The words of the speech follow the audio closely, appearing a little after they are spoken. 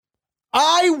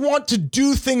I want to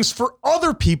do things for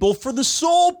other people for the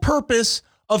sole purpose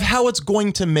of how it's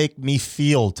going to make me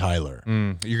feel, Tyler.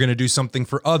 You're going to do something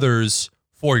for others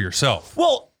for yourself.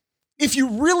 Well, if you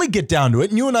really get down to it,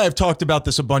 and you and I have talked about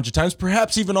this a bunch of times,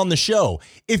 perhaps even on the show,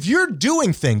 if you're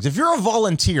doing things, if you're a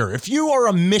volunteer, if you are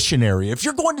a missionary, if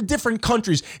you're going to different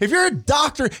countries, if you're a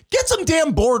doctor, get some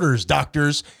damn borders,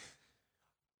 doctors.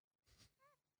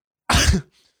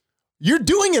 You're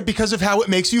doing it because of how it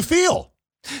makes you feel.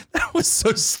 That was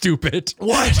so stupid.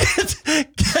 What?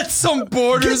 Get some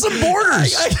borders. Get some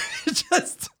borders. I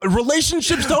just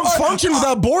Relationships don't function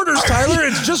without borders, Tyler.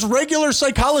 It's just regular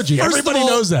psychology. Everybody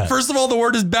knows that. First of all, the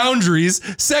word is boundaries.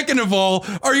 Second of all,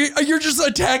 you're just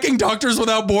attacking Doctors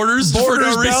Without Borders? Borders, for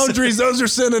no reason. boundaries, those are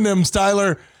synonyms,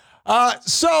 Tyler.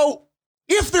 So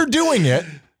if they're doing it,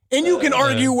 and you can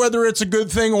argue whether it's a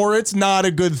good thing or it's not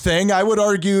a good thing. I would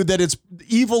argue that it's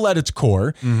evil at its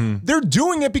core. Mm-hmm. They're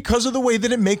doing it because of the way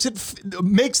that it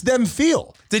makes them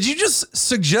feel. Did you just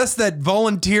suggest that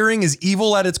volunteering is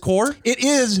evil at its core? It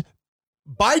is,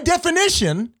 by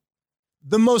definition,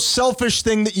 the most selfish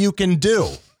thing that you can do.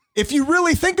 If you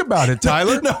really think about it,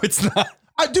 Tyler. No, it's not.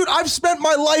 Dude, I've spent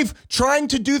my life trying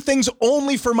to do things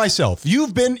only for myself.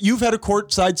 You've had a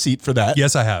courtside seat for that.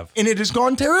 Yes, I have. And it has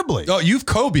gone terribly. Oh, you've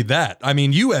Kobe'd that. I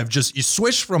mean, you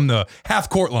swish from the half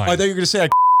court line. I thought you were going to say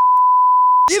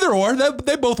either or.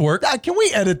 They both work. Can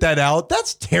we edit that out?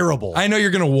 That's terrible. I know you're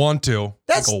going to want to.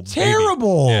 That's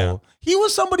terrible. Yeah. He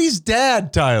was somebody's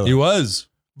dad, Tyler. He was.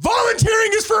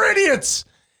 Volunteering is for idiots.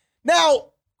 Now,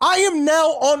 I am now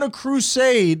on a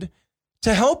crusade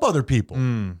to help other people.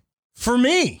 For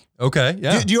me. Okay,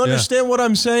 yeah. Do you understand what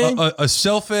I'm saying? A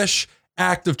selfish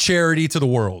act of charity to the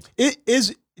world.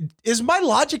 Is my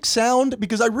logic sound?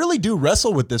 Because I really do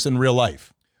wrestle with this in real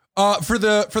life. For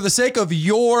the sake of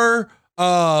your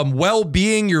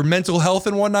well-being, your mental health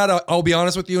and whatnot, I'll be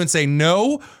honest with you and say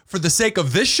no. For the sake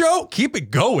of this show, keep it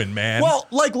going, man. Well,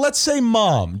 like, let's say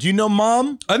Mom. Do you know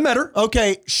Mom? I met her.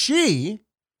 Okay, she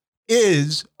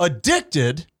is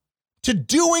addicted to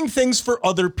doing things for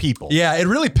other people. Yeah, it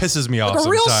really pisses me off like a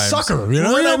real sometimes. Sucker, you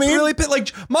know what I mean? Really,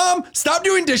 like, Mom, stop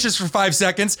doing dishes for 5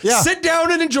 seconds. Yeah. Sit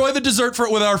down and enjoy the dessert for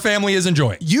what our family is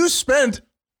enjoying. You spent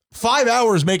 5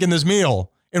 hours making this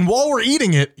meal, and while we're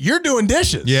eating it, you're doing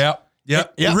dishes. Yeah.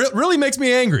 It really makes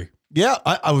me angry. Yeah,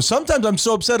 I was. Sometimes I'm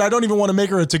so upset I don't even want to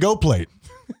make her a to-go plate.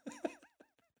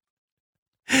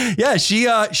 Yeah,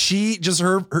 she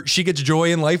gets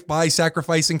joy in life by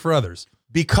sacrificing for others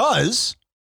because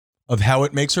of how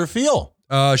it makes her feel.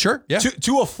 Sure. Yeah.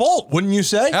 To a fault, wouldn't you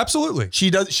say? Absolutely.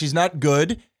 She's not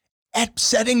good at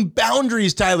setting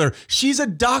boundaries, Tyler. She's a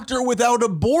doctor without a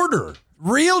border.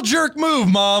 Real jerk move,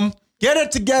 Mom. Get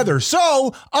it together.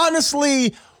 So,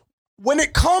 honestly, when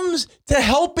it comes to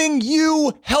helping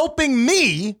you, helping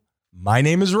me, my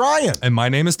name is Ryan. And my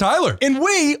name is Tyler. And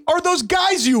we are those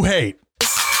guys you hate.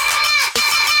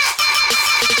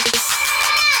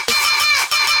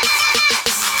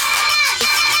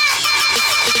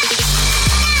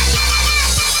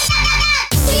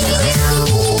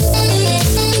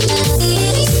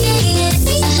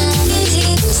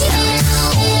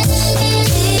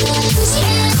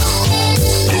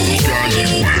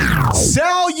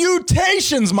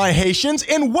 Salutations, my Haitians,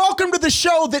 and welcome to the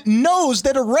show that knows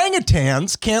that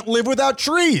orangutans can't live without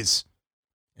trees.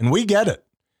 And we get it.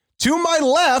 To my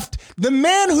left, the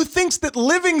man who thinks that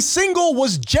living single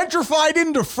was gentrified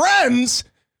into friends,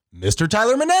 Mr.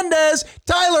 Tyler Menendez.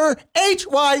 Tyler,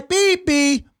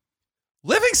 HYBB.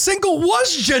 Living single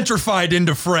was gentrified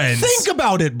into friends. Think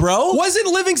about it, bro. Wasn't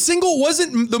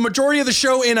the majority of the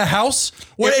show in a house,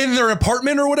 in their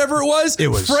apartment or whatever it was? It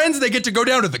was. Friends, they get to go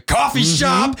down to the coffee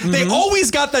shop. Mm-hmm. They always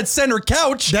got that center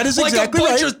couch. That is like exactly a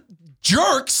bunch right. of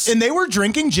jerks. And they were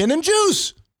drinking gin and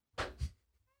juice.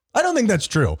 I don't think that's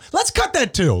true. Let's cut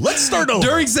that too. Let's start over.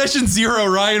 During session 0,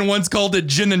 Ryan once called it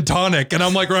gin and tonic. And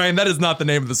I'm like, Ryan, that is not the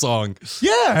name of the song.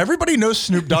 Yeah, everybody knows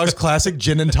Snoop Dogg's classic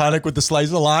gin and tonic with the slice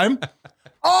of lime.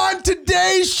 On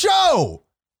today's show,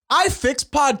 I fix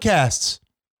podcasts.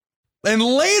 And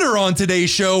later on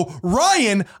today's show,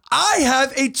 Ryan, I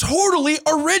have a totally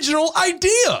original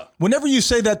idea. Whenever you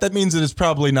say that, that means that it's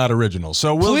probably not original.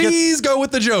 So Please go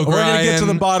with the joke, We're Ryan. going to get to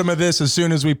the bottom of this as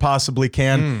soon as we possibly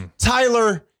can.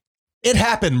 Tyler, it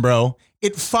happened, bro.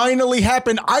 It finally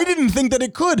happened. I didn't think that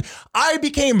it could. I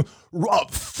became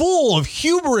full of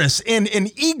hubris and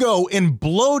ego and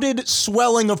bloated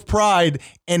swelling of pride,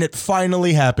 and it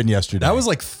finally happened yesterday. That was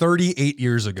like 38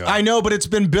 years ago. I know, but it's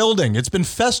been building. It's been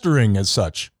festering as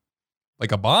such.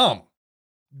 Like a bomb.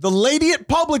 The lady at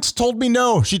Publix told me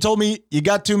no. She told me, you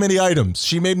got too many items.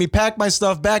 She made me pack my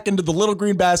stuff back into the little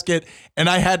green basket, and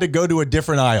I had to go to a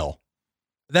different aisle.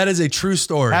 That is a true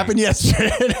story. Happened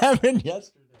yesterday. It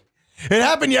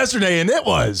happened yesterday, and it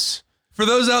was. For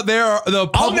those out there,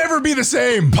 I'll never be the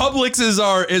same. Publix is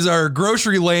our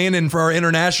grocery lane, and for our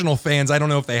international fans, I don't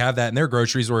know if they have that in their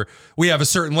groceries, where we have a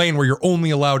certain lane where you're only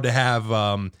allowed to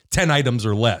have 10 items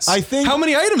or less. I think. How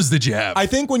many items did you have? I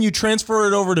think when you transfer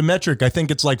it over to metric, I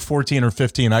think it's like 14 or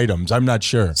 15 items. I'm not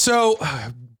sure. So,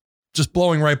 just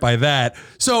blowing right by that.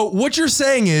 So what you're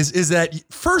saying is that,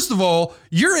 first of all,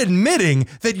 you're admitting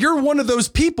that you're one of those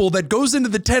people that goes into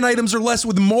the 10 items or less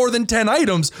with more than 10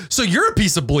 items. So you're a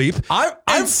piece of bleep.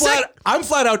 I'm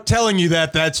flat out telling you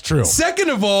that that's true. Second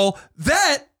of all,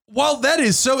 while that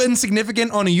is so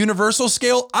insignificant on a universal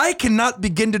scale, I cannot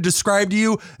begin to describe to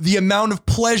you the amount of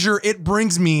pleasure it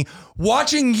brings me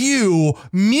watching you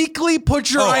meekly put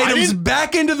your items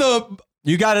back into the...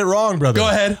 You got it wrong, brother. Go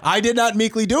ahead. I did not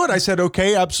meekly do it. I said,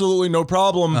 okay, absolutely no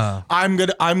problem. I'm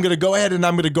gonna go ahead and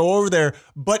I'm gonna go over there,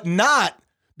 but not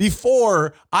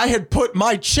before I had put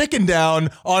my chicken down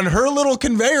on her little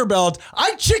conveyor belt.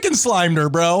 I chicken slimed her,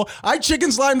 bro. I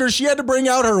chicken slimed her. She had to bring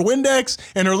out her Windex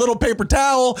and her little paper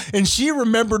towel, and she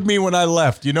remembered me when I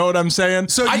left. You know what I'm saying?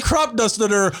 So I crop dusted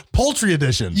her poultry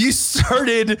edition.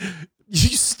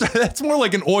 That's more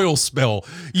like an oil spill.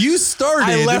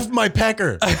 I left my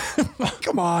pecker.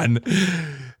 Come on.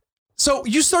 So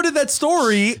you started that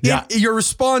story in your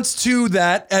response to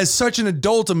that as such an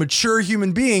adult, a mature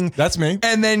human being. That's me.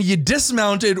 And then you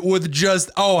dismounted with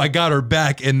just, I got her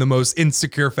back in the most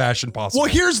insecure fashion possible. Well,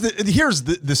 here's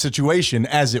the situation,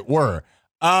 as it were.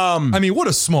 I mean, what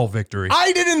a small victory.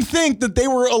 I didn't think that they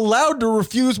were allowed to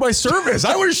refuse my service.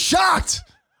 I was shocked.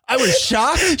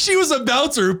 She was a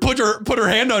bouncer who put her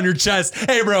hand on your chest.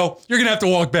 Hey, bro, you're going to have to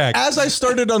walk back. As I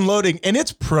started unloading, and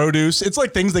it's produce. It's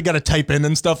like things they got to type in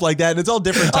and stuff like that. And it's all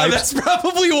different types. That's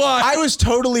probably why. I was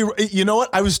totally, you know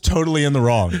what? I was totally in the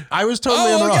wrong. In the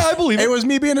wrong. I believe it. It was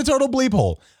me being a total bleep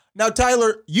hole. Now,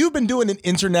 Tyler, you've been doing an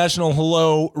international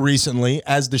hello recently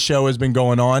as the show has been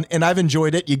going on, and I've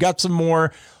enjoyed it. You got some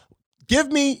more. Give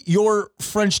me your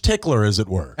French tickler, as it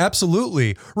were.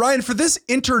 Absolutely. Ryan, for this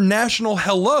international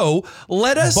hello,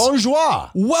 let us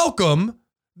welcome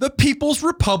the People's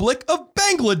Republic of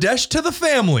Bangladesh to the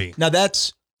family. Now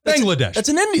that's Bangladesh. That's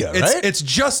in India, right? It's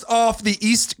just off the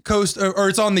east coast, or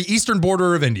it's on the eastern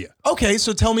border of India. Okay,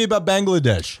 so tell me about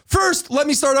Bangladesh. First, let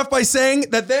me start off by saying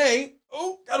that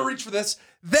gotta reach for this.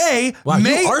 You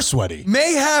are sweaty.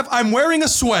 I'm wearing a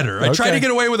sweater. I tried to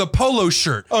get away with a polo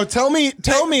shirt. Oh, tell me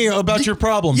about your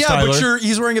problems, Tyler. But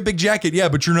he's wearing a big jacket. Yeah,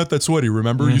 but you're not that sweaty,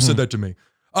 remember? You said that to me.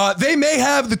 They may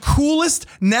have the coolest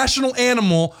national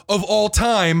animal of all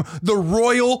time, the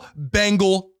Royal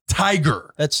Bengal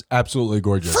tiger. That's absolutely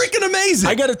gorgeous. Freaking amazing.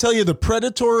 I got to tell you, the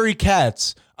predatory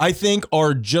cats, I think,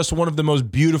 are just one of the most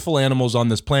beautiful animals on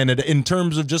this planet in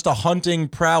terms of just a hunting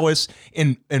prowess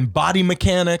and body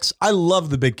mechanics. I love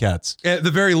the big cats.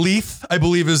 The very lithe, I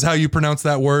believe, is how you pronounce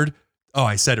that word. Oh,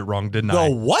 I said it wrong, didn't I?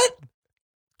 The what?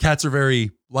 Cats are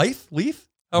very lithe?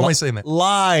 How am I saying that?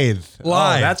 Lithe. Oh,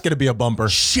 that's going to be a bumper.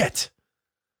 Shit.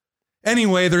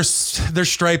 Anyway, their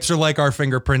stripes are like our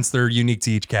fingerprints. They're unique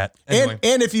to each cat. Anyway.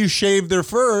 And if you shave their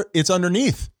fur, it's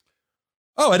underneath.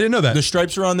 Oh, I didn't know that. The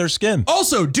stripes are on their skin.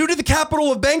 Also, due to the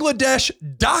capital of Bangladesh,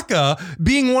 Dhaka,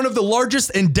 being one of the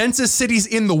largest and densest cities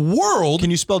in the world.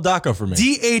 Can you spell Dhaka for me?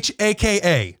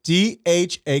 Dhaka.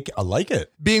 Dhaka. I like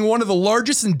it. Being one of the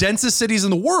largest and densest cities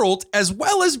in the world, as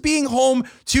well as being home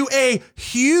to a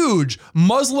huge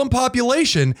Muslim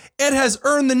population, it has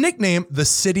earned the nickname the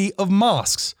City of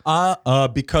Mosques.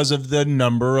 Because of the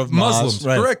number of Muslims.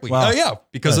 Right. Correctly. Wow.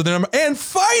 Because of the number. And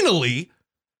finally,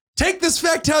 take this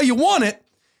fact how you want it.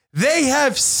 They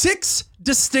have 6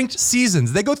 distinct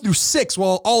seasons. They go through 6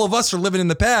 while all of us are living in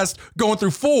the past going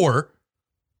through 4.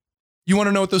 You want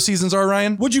to know what those seasons are,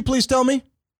 Ryan? Would you please tell me?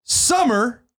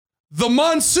 Summer, the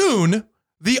monsoon,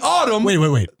 the autumn.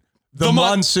 Wait. The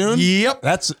monsoon? Yep.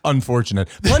 That's unfortunate.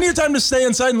 Plenty of time to stay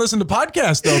inside and listen to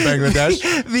podcasts, though,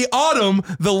 Bangladesh. The autumn,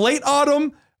 the late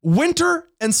autumn, winter,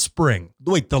 and spring.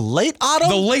 Wait, the late autumn?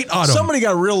 The late autumn. Somebody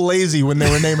got real lazy when they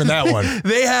were naming that one.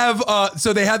 They have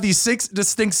these 6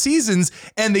 distinct seasons,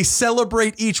 and they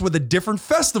celebrate each with a different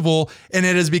festival, and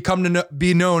it has become to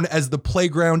be known as the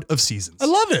Playground of Seasons. I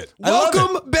love it.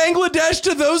 Welcome, Bangladesh,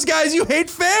 to those guys you hate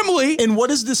family. And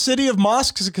what is the City of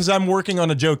Mosques? Because I'm working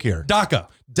on a joke here. Dhaka.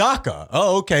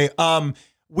 Oh, okay.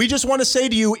 We just want to say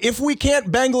to you, if we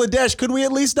can't Bangladesh, could we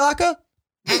at least Dhaka?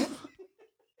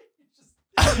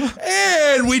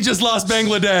 And we just lost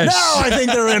Bangladesh. No, I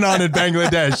think they're in on it,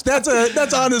 Bangladesh.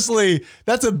 That's honestly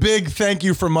a big thank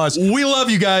you from us. We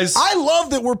love you guys. I love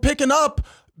that we're picking up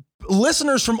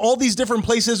listeners from all these different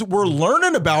places. We're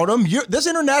learning about them. This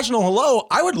international hello,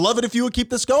 I would love it if you would keep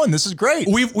this going. This is great.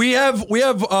 We have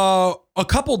a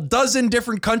couple dozen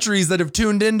different countries that have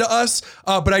tuned into us,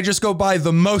 but I just go by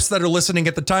the most that are listening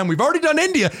at the time. We've already done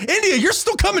India. India, you're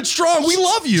still coming strong. We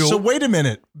love you. So wait a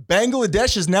minute.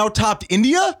 Bangladesh has now topped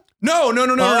India? No.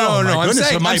 I'm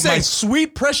saying, my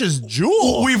sweet precious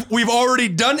jewel. We've already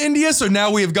done India, so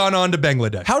now we have gone on to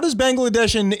Bangladesh. How does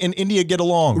Bangladesh and India get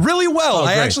along? Really well. Oh,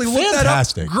 I great. actually looked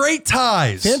Fantastic. that up. Great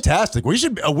ties. Fantastic. We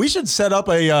should set up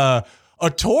a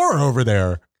tour over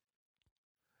there.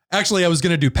 Actually, I was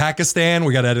going to do Pakistan.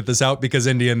 We got to edit this out because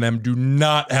India and them do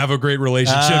not have a great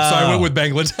relationship. So I went with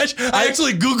Bangladesh. I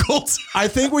actually Googled. I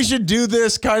think we should do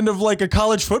this kind of like a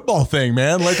college football thing,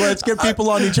 man. Like, let's get people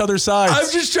on each other's sides. I'm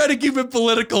just trying to keep it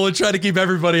political and try to keep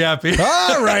everybody happy.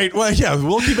 All right. Well, yeah,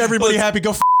 we'll keep everybody happy.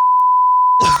 Go.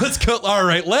 Let's go. All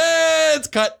right. Let's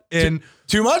cut in.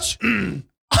 Too much?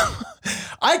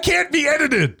 I can't be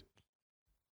edited.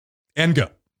 And go.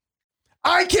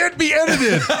 I can't be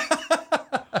edited.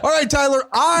 All right, Tyler,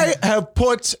 I have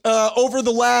put, over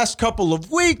the last couple of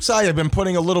weeks, I have been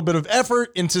putting a little bit of effort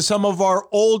into some of our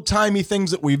old-timey things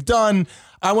that we've done.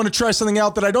 I want to try something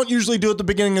out that I don't usually do at the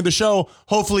beginning of the show.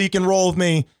 Hopefully you can roll with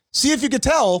me. See if you could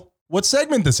tell what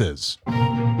segment this is.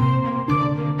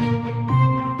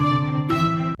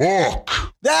 Book.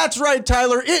 That's right,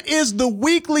 Tyler. It is the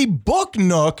weekly book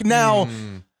nook. Now,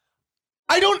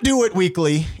 I don't do it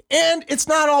weekly, and it's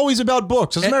not always about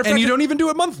books. As a matter of fact, you don't even do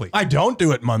it monthly. I don't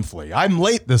do it monthly. I'm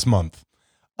late this month.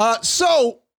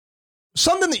 So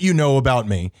something that you know about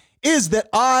me is that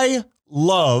I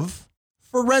love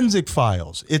Forensic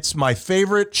Files. It's my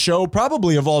favorite show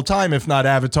probably of all time, if not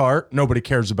Avatar. Nobody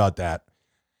cares about that.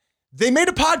 They made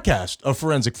a podcast of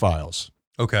Forensic Files.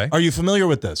 Okay. Are you familiar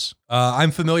with this?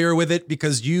 I'm familiar with it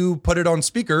because you put it on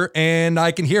speaker and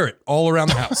I can hear it all around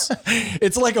the house.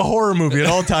 It's like a horror movie at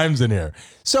all times in here.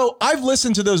 So I've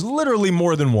listened to those literally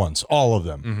more than once, all of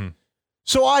them. Mm-hmm.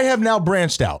 So I have now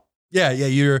branched out. Yeah,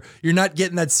 you're not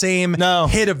getting that same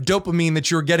hit of dopamine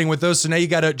that you were getting with those. So now you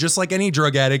got to, just like any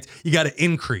drug addict, you got to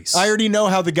increase. I already know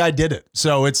how the guy did it.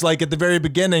 So it's like at the very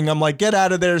beginning, I'm like, get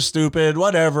out of there, stupid,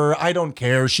 whatever. I don't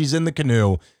care. She's in the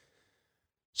canoe.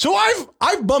 So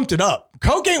I've bumped it up.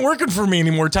 Coke ain't working for me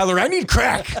anymore, Tyler. I need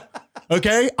crack.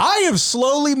 Okay? I have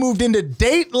slowly moved into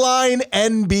Dateline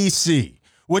NBC,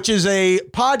 which is a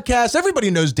podcast.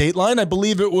 Everybody knows Dateline. I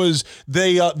believe it was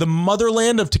the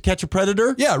motherland of To Catch a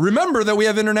Predator. Yeah, remember that we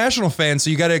have international fans, so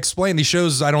you got to explain these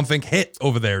shows. I don't think hit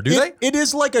over there, do they? It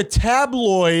is like a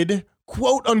tabloid,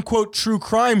 quote unquote, true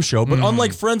crime show, but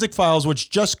unlike Forensic Files, which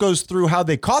just goes through how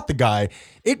they caught the guy,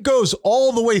 it goes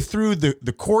all the way through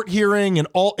the court hearing and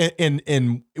all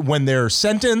and when they're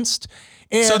sentenced.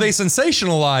 And so they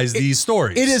sensationalize these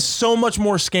stories. It is so much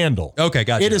more scandal. Okay,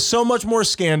 gotcha. It is so much more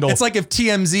scandal. It's like if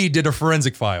TMZ did a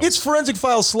Forensic Files. It's Forensic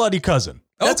Files' slutty cousin.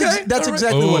 That's Okay.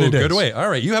 exactly what it is. Good way. All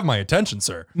right, you have my attention,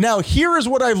 sir. Now, here is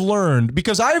what I've learned,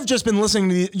 because I've just been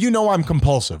listening to I'm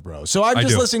compulsive, bro. So I'm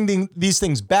just listening to these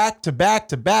things back to back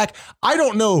to back. I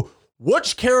don't know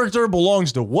which character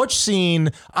belongs to which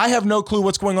scene. I have no clue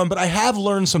what's going on, but I have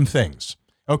learned some things,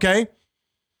 okay?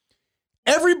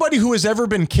 Everybody who has ever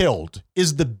been killed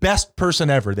is the best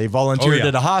person ever. They volunteered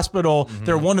at a hospital.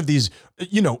 They're one of these,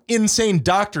 insane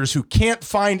doctors who can't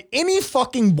find any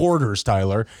fucking borders,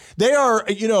 Tyler. They are,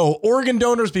 organ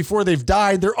donors before they've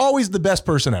died. They're always the best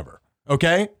person ever.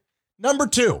 Okay. Number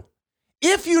 2,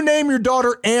 if you name your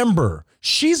daughter Amber,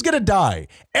 she's going to die.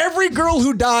 Every girl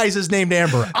who dies is named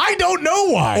Amber. I don't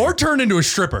know why. Or turn into a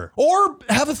stripper. Or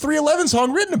have a 311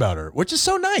 song written about her, which is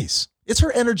so nice. It's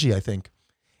her energy, I think.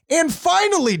 And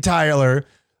finally, Tyler,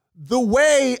 the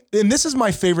way, and this is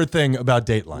my favorite thing about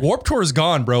Dateline. Warped Tour is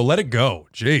gone, bro. Let it go.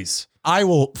 Jeez. I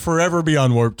will forever be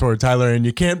on Warped Tour, Tyler, and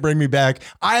you can't bring me back.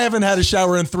 I haven't had a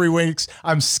shower in 3 weeks.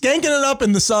 I'm skanking it up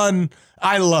in the sun.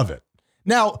 I love it.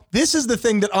 Now, this is the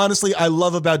thing that honestly I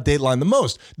love about Dateline the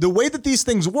most. The way that these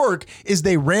things work is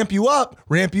they ramp you up,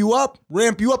 ramp you up,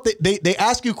 ramp you up. They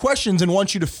ask you questions and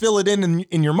want you to fill it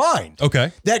in your mind.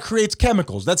 Okay. That creates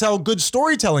chemicals. That's how good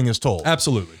storytelling is told.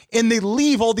 Absolutely. And they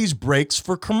leave all these breaks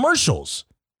for commercials.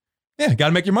 Yeah, got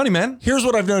to make your money, man. Here's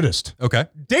what I've noticed. Okay.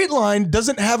 Dateline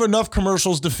doesn't have enough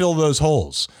commercials to fill those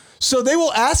holes. So they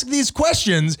will ask these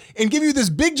questions and give you this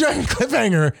big giant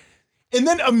cliffhanger and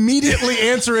then immediately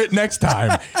answer it next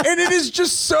time. And it is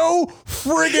just so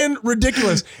friggin'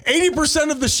 ridiculous.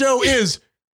 80% of the show is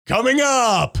coming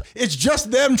up. It's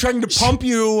just them trying to pump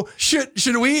you.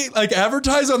 Should we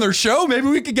advertise on their show? Maybe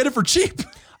we could get it for cheap.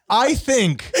 I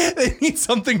think they need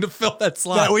something to fill that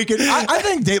slot. That we could. I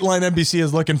think Dateline NBC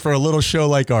is looking for a little show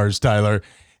like ours, Tyler.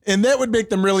 And that would make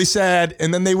them really sad.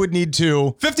 And then they would need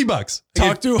to $50.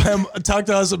 talk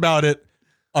to us about it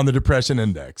on the Depression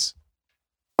Index.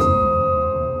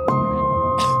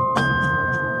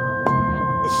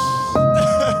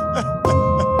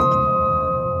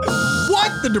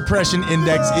 What the Depression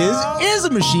Index is a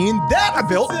machine that I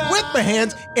built with my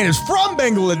hands and is from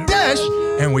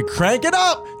Bangladesh, and we crank it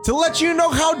up to let you know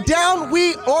how down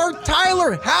we are.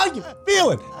 Tyler, how you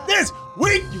feeling this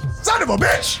week, you son of a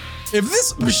bitch? If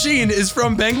this machine is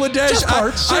from Bangladesh, Just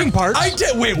parts, certain parts.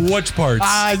 Wait, which parts?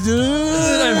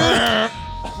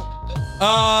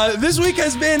 This week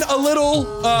has been a little.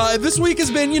 This week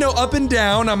has been, up and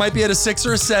down. I might be at a 6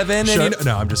 or a 7. Sure. And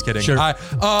no, I'm just kidding. Sure.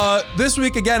 This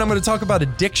week again, I'm going to talk about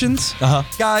addictions,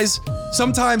 guys.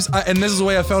 Sometimes, and this is the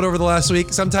way I felt over the last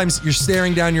week. Sometimes you're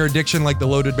staring down your addiction like the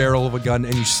loaded barrel of a gun,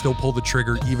 and you still pull the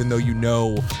trigger, even though you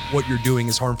know what you're doing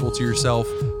is harmful to yourself.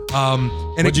 And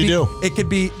What'd you do? It could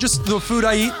be just the food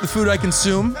I eat, the food I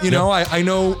consume. You know, I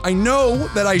know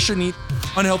that I shouldn't eat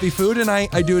unhealthy food, and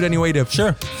I do it anyway to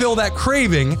fill that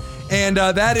craving. And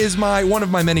that is one of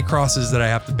my many crosses that I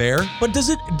have to bear. But does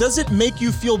it make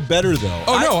you feel better though?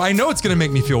 Oh no, I know it's gonna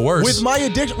make me feel worse. With my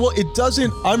addiction, well, it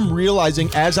doesn't. I'm realizing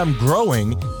as I'm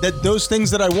growing that those things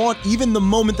that I want, even the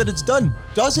moment that it's done,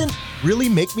 doesn't really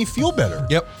make me feel better.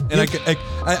 Yep. And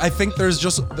I think there's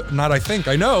just not. I think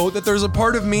I know that there's a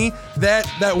part of me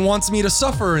that wants me to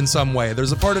suffer in some way.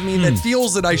 There's a part of me that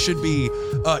feels that I should be,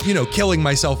 killing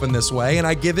myself in this way, and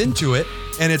I give into it.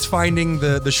 And it's finding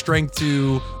the strength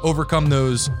to overcome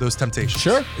those temptations.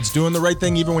 Sure. It's doing the right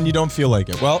thing even when you don't feel like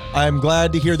it. Well, I'm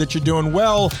glad to hear that you're doing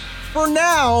well. For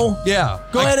now,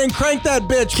 Go ahead and crank that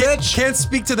bitch. Can't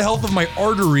speak to the health of my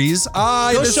arteries.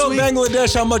 Go show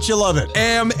Bangladesh how much you love it.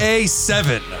 Am a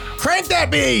 7. Crank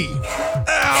that bee.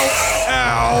 Ow.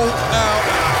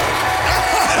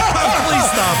 Please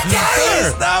stop.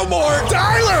 Tyler! Please, no more.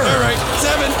 Tyler! All right,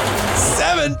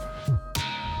 7.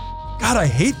 God, I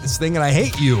hate this thing and I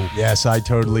hate you. Yes, I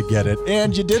totally get it.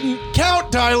 And you didn't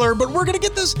count, Tyler, but we're going to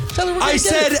get this. Tyler, we're going to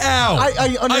get it. Ow.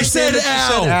 I understand that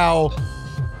you said ow.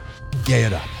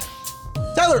 Get it up.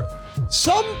 Tyler,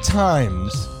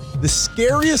 sometimes the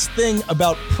scariest thing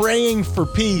about praying for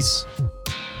peace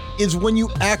is when you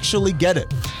actually get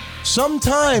it.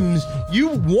 Sometimes you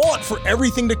want for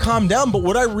everything to calm down, but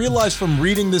what I realized from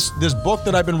reading this book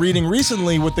that I've been reading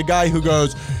recently with the guy who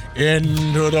goes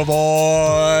into the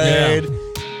void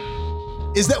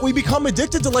is that we become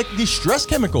addicted to like these stress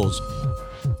chemicals.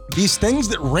 These things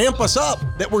that ramp us up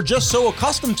that we're just so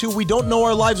accustomed to, we don't know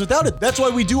our lives without it. That's why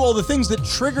we do all the things that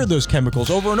trigger those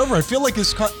chemicals over and over. I feel like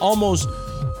it's almost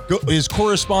is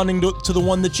corresponding to the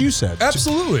one that you said.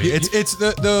 Absolutely. It's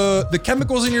the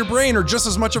chemicals in your brain are just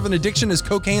as much of an addiction as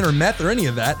cocaine or meth or any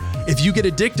of that. If you get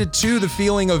addicted to the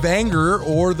feeling of anger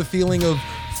or the feeling of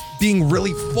being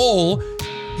really full,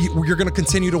 you're going to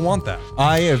continue to want that.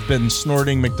 I have been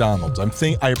snorting McDonald's.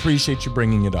 I appreciate you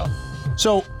bringing it up.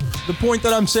 So the point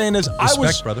that I'm saying is I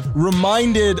was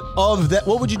reminded of that.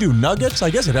 What would you do? Nuggets? I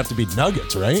guess it'd have to be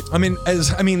nuggets, right? Didn't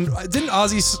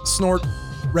Ozzy snort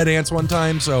Red Ants one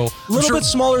time? So a little bit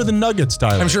smaller than nuggets,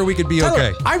 Tyler. I'm sure we could be Tyler,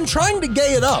 okay. I'm trying to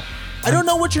gay it up. I don't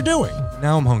know what you're doing.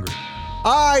 Now I'm hungry.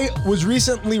 I was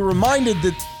recently reminded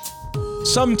that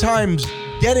sometimes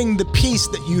getting the peace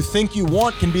that you think you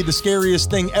want can be the scariest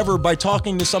thing ever by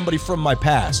talking to somebody from my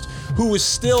past who is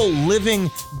still living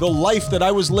the life that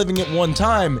I was living at one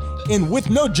time, and with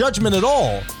no judgment at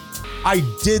all, I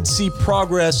did see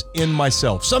progress in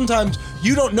myself. Sometimes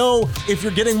you don't know if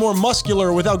you're getting more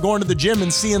muscular without going to the gym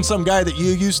and seeing some guy that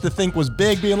you used to think was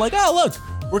big being like, oh, look,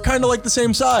 we're kind of like the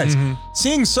same size.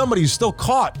 Seeing somebody who's still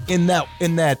caught in that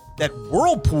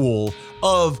whirlpool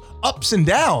of ups and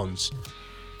downs,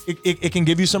 it can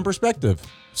give you some perspective.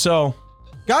 So,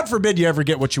 God forbid you ever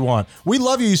get what you want. We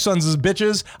love you, you sons of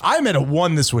bitches. I'm at a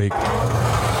 1 this week.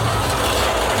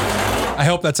 I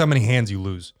hope that's how many hands you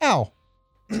lose. Ow.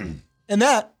 And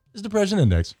that is Depression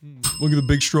Index. Look at the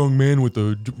big strong man with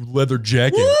the leather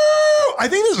jacket. Woo! I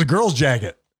think this is a girl's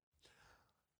jacket.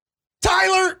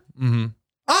 Tyler,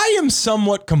 I am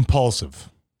somewhat compulsive.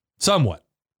 Somewhat.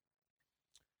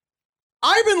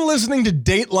 I've been listening to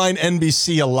Dateline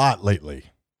NBC a lot lately.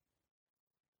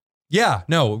 Yeah,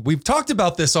 no, we've talked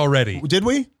about this already. Did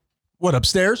we? What,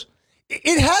 upstairs?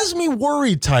 It has me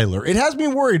worried, Tyler. It has me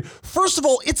worried. First of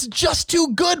all, it's just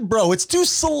too good, bro. It's too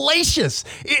salacious.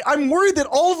 I'm worried that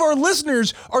all of our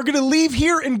listeners are going to leave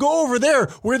here and go over there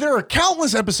where there are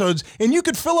countless episodes and you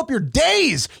could fill up your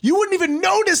days. You wouldn't even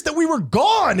notice that we were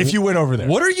gone if you went over there.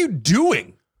 What are you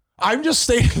doing? I'm just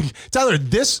stating, Tyler,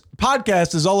 this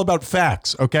podcast is all about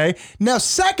facts, okay? Now,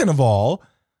 second of all,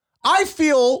 I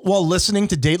feel while listening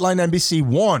to Dateline NBC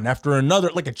one after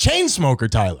another, like a chain smoker,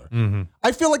 Tyler. Mm-hmm.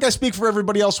 I feel like I speak for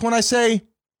everybody else when I say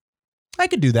I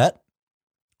could do that.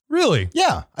 Really?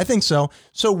 Yeah, I think so.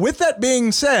 So with that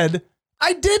being said,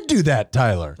 I did do that,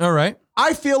 Tyler. All right.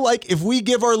 I feel like if we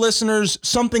give our listeners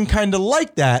something kind of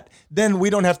like that, then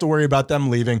we don't have to worry about them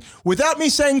leaving. Without me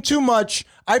saying too much,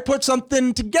 I put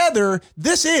something together.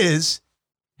 This is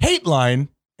Hateline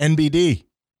NBD.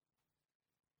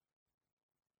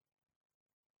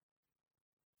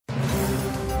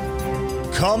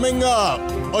 Coming up,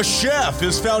 a chef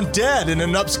is found dead in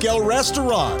an upscale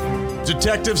restaurant.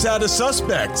 Detectives had a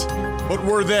suspect, but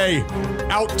were they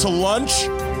out to lunch?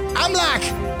 I'm like,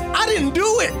 I didn't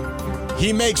do it.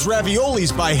 He makes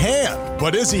raviolis by hand,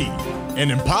 but is he an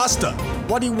imposter?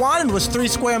 What he wanted was 3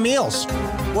 square meals.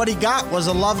 What he got was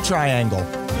a love triangle.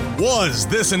 Was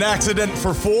this an accident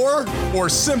for 4, or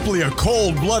simply a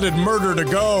cold-blooded murder to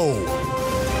go?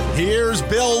 Here's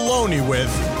Bill Loney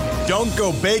with Don't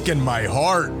Go Baking My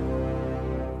Heart.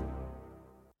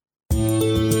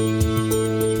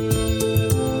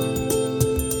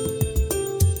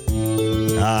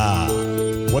 Ah,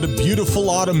 what a beautiful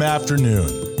autumn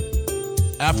afternoon.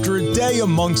 After a day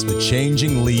amongst the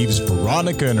changing leaves,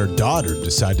 Veronica and her daughter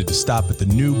decided to stop at the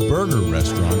new burger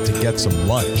restaurant to get some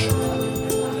lunch.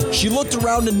 She looked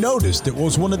around and noticed it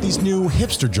was one of these new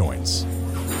hipster joints.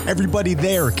 Everybody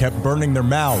there kept burning their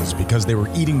mouths because they were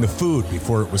eating the food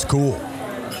before it was cool.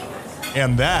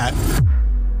 And that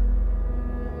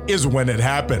is when it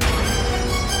happened.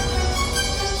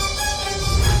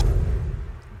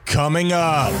 Coming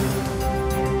up.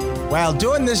 Well,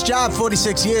 doing this job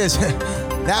 46 years,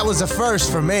 that was a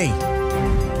first for me.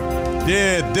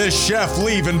 Did this chef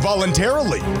leave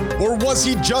involuntarily? Or was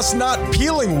he just not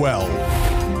peeling well?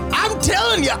 I'm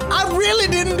telling you, I really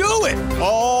didn't do it.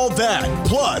 All that,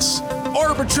 plus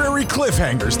arbitrary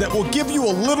cliffhangers that will give you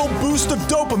a little boost of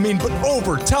dopamine, but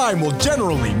over time will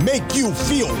generally make you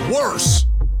feel worse.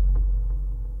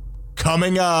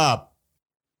 Coming up.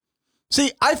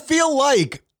 See, I feel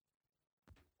like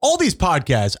all these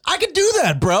podcasts, I could do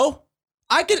that, bro.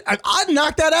 I'd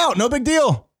knock that out. No big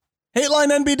deal.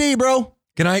 Hateline NBD, bro.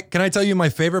 Can I tell you my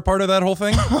favorite part of that whole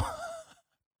thing?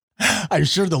 I'm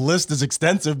sure the list is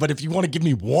extensive, but if you want to give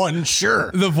me one,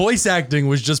 sure. The voice acting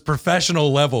was just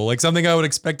professional level, like something I would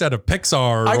expect out of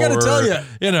Pixar. I gotta tell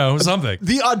you, something.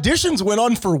 The auditions went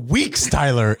on for weeks,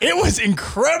 Tyler. It was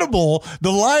incredible.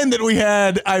 The line that we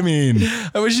had, I mean.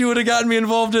 I wish you would have gotten me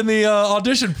involved in the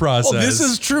audition process. Well, this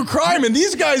is true crime, and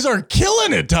these guys are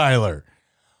killing it, Tyler.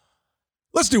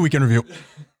 Let's do Weekend Review.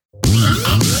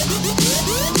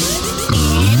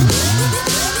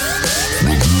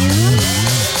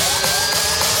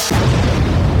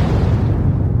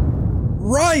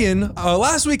 Ryan,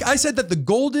 last week I said that the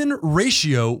golden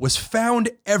ratio was found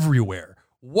everywhere.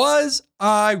 Was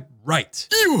I right?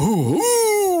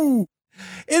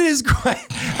 It is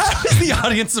quite. How is the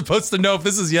audience supposed to know if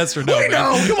this is yes or no? We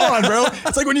know. Come on, bro.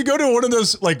 It's like when you go to one of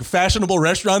those like fashionable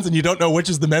restaurants and you don't know which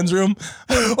is the men's room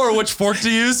or which fork to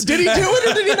use. Did he do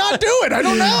it or did he not do it? I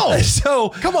don't know. So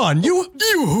come on, you.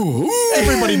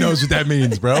 Everybody knows what that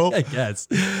means, bro. I guess.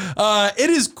 It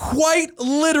is quite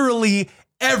literally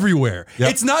everywhere. Yep.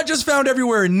 It's not just found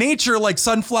everywhere in nature like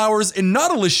sunflowers and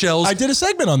nautilus shells. I did a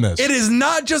segment on this. It has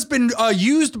not just been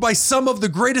used by some of the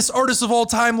greatest artists of all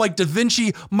time like Da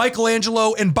Vinci,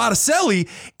 Michelangelo, and Botticelli.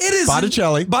 It is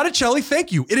Botticelli,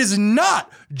 thank you. It is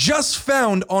not just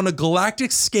found on a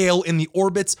galactic scale in the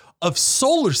orbits of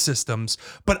solar systems,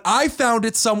 but I found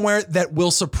it somewhere that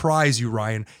will surprise you,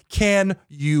 Ryan. Can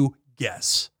you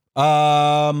guess?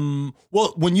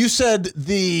 Well, when you said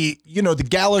the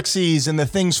galaxies and the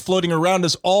things floating around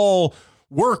us all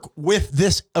work with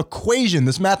this equation,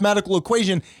 this mathematical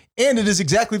equation, and it is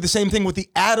exactly the same thing with the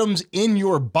atoms in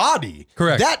your body.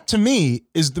 Correct. That to me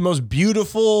is the most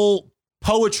beautiful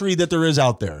poetry that there is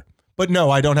out there. But no,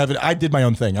 I don't have it. I did my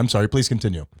own thing. I'm sorry. Please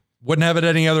continue. Wouldn't have it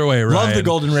any other way, Ryan. Love the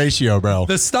golden ratio, bro.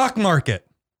 The stock market.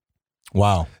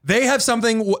 Wow. They have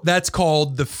something that's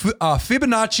called the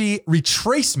Fibonacci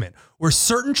retracement, where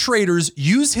certain traders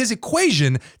use his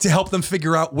equation to help them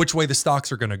figure out which way the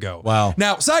stocks are going to go. Wow.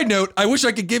 Now, side note, I wish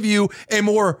I could give you a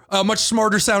much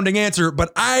smarter sounding answer,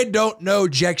 but I don't know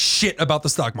jack shit about the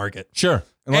stock market. Sure.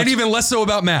 And even less so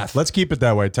about math. Let's keep it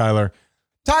that way, Tyler.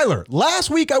 Tyler, last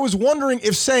week I was wondering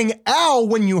if saying ow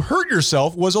when you hurt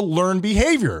yourself was a learned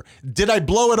behavior. Did I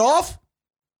blow it off?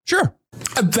 Sure.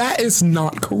 That is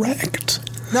not correct.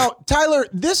 Now, Tyler,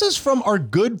 this is from our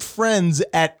good friends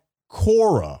at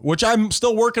Korra, which I'm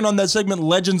still working on that segment,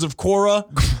 Legends of Korra.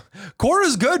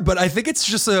 Quora's good, but I think it's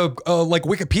just a like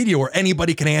Wikipedia where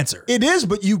anybody can answer. It is,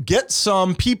 but you get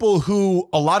some people who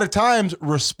a lot of times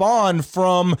respond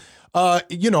from,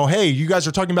 hey, you guys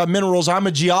are talking about minerals. I'm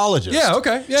a geologist. Yeah,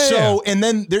 okay. Yeah, So, and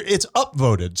then it's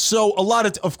upvoted. So a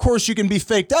lot of course, you can be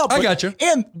faked out. I got you.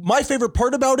 And my favorite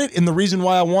part about it, and the reason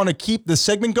why I want to keep this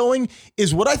segment going,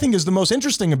 is what I think is the most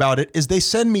interesting about it is they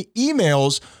send me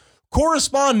emails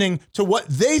corresponding to what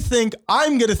they think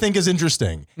I'm going to think is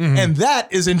interesting. And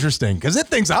that is interesting because it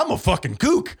thinks I'm a fucking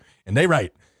kook. And they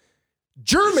write,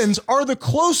 Germans are the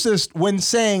closest when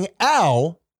saying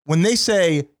ow, when they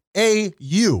say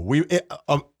A-U.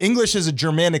 English is a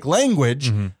Germanic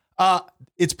language.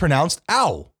 It's pronounced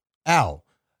ow, ow.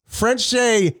 French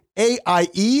say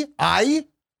A-I-E, I.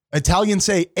 Italians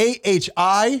say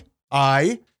A-H-I,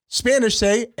 I. Spanish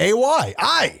say A-Y,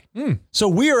 I. So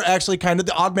we are actually kind of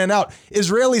the odd man out.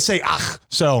 Israelis say ach.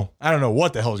 So I don't know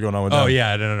what the hell is going on with that. Oh,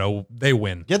 yeah. No. They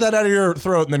win. Get that out of your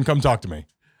throat and then come talk to me.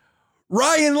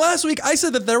 Ryan, last week I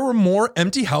said that there were more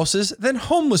empty houses than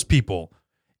homeless people.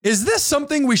 Is this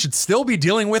something we should still be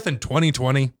dealing with in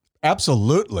 2020?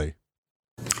 Absolutely.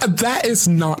 That is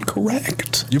not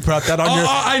correct. You brought that on your.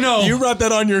 I know. You brought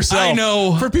that on yourself. I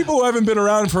know. For people who haven't been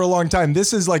around for a long time,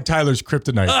 this is like Tyler's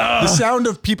kryptonite. The sound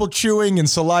of people chewing and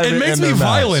saliva. It makes in me their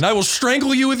violent. mouths. I will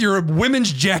strangle you with your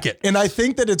women's jacket. And I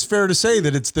think that it's fair to say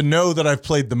that it's the no that I've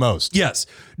played the most. Yes.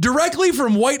 Directly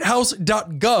from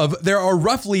whitehouse.gov, there are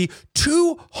roughly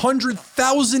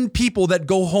 200,000 people that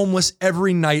go homeless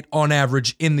every night on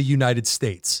average in the United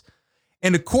States.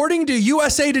 And according to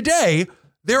USA Today,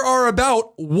 there are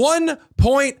about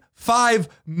 1.5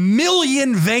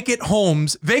 million vacant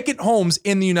homes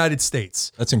in the United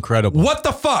States. That's incredible. What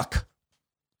the fuck?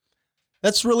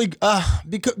 That's really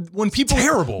because when people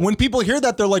terrible. When people hear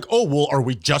that, they're like, "Oh, well, are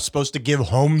we just supposed to give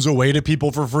homes away to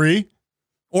people for free?"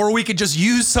 Or we could just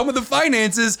use some of the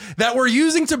finances that we're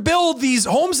using to build these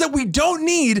homes that we don't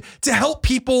need to help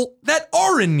people that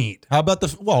are in need. How about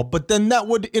but then that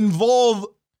would involve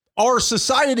our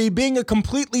society being a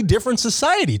completely different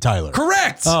society, Tyler.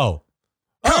 Correct. Oh.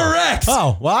 Correct.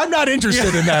 Oh, well, I'm not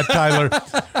interested in that, Tyler.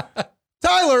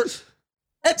 Tyler,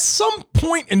 at some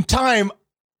point in time,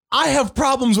 I have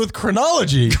problems with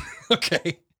chronology.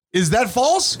 Okay. Is that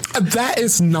false? That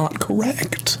is not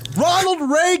correct. Ronald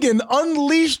Reagan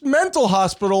unleashed mental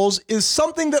hospitals is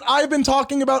something that I've been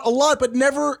talking about a lot, but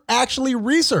never actually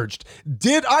researched.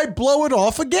 Did I blow it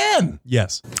off again?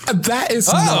 Yes. That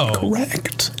is not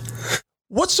correct.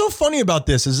 What's so funny about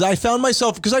this is I found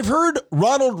myself, because I've heard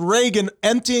Ronald Reagan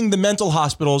emptying the mental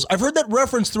hospitals. I've heard that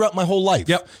reference throughout my whole life.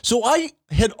 Yep. So I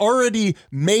had already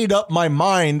made up my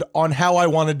mind on how I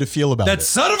wanted to feel about That it.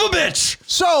 son of a bitch.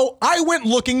 So I went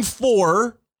looking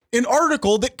for an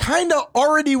article that kind of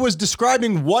already was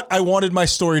describing what I wanted my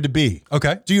story to be.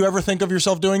 Okay. Do you ever think of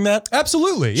yourself doing that?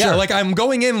 Absolutely. Yeah. Sure. Like I'm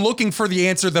going in looking for the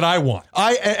answer that I want.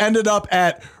 I ended up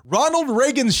at Ronald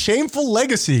Reagan's shameful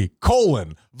legacy,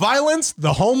 violence,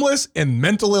 the homeless, and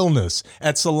mental illness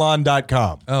at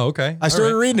Salon.com. Oh, okay. I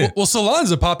started reading it. Well,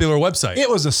 Salon's a popular website. It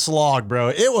was a slog, bro.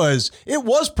 It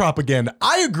was propaganda.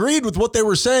 I agreed with what they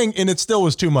were saying, and it still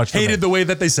was too much for me. Hated the way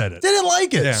that they said it. Didn't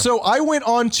like it. Yeah. So I went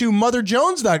on to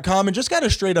MotherJones.com and just got a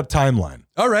straight up timeline.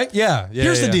 All right. Yeah.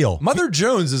 Here's the deal. Mother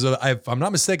Jones is if I'm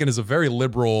not mistaken, is a very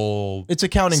liberal. It's a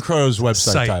Counting Crows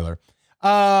website, Site. Tyler.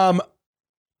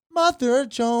 Mother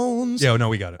Jones. Yeah. No,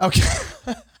 we got it. Okay.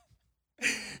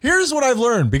 Here's what I've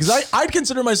learned, because I'd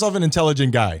consider myself an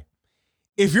intelligent guy.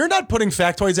 If you're not putting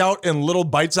factoids out in little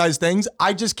bite-sized things,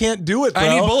 I just can't do it, bro.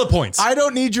 I need bullet points. I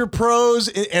don't need your pros,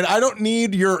 and I don't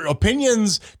need your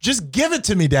opinions. Just give it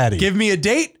to me, daddy. Give me a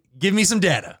date. Give me some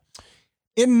data.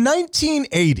 In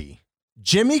 1980,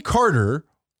 Jimmy Carter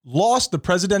lost the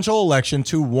presidential election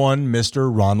to one Mr.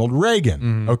 Ronald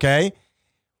Reagan, okay?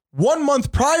 1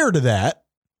 month prior to that,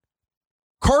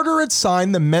 Carter had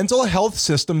signed the Mental Health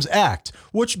Systems Act,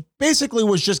 which basically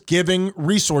was just giving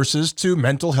resources to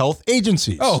mental health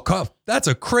agencies. Oh, that's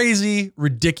a crazy,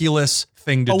 ridiculous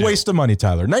thing to do. A waste of money,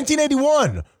 Tyler.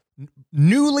 1981,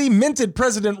 newly minted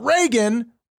President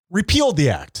Reagan repealed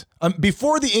the act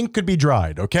before the ink could be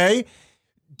dried, okay?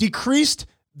 Decreased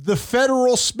the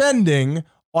federal spending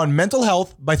on mental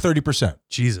health by 30%.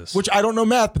 Jesus. Which I don't know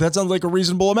math, but that sounds like a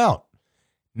reasonable amount.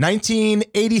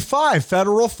 1985,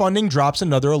 federal funding drops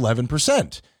another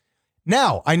 11%.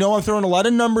 Now, I know I'm throwing a lot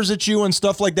of numbers at you and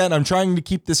stuff like that, and I'm trying to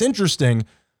keep this interesting.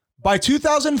 By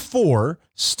 2004,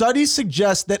 studies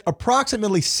suggest that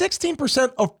approximately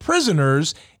 16% of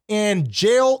prisoners and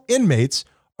jail inmates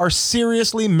are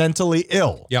seriously mentally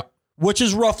ill. Yep. Which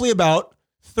is roughly about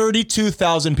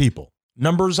 32,000 people.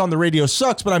 numbers on the radio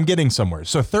sucks, but I'm getting somewhere.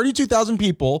 So 32,000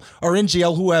 people are in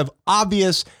jail who have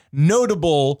obvious,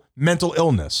 notable mental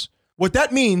illness. What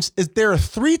that means is there are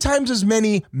 3 times as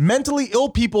many mentally ill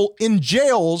people in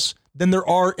jails than there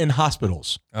are in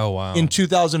hospitals. Oh, wow. In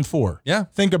 2004. Yeah.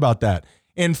 Think about that.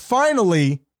 And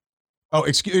finally,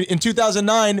 in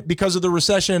 2009, because of the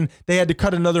recession, they had to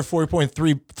cut another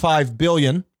 $4.35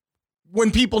 billion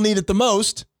when people need it the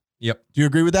most. Yep. Do you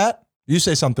agree with that? You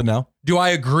say something now. Do I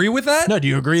agree with that? No, do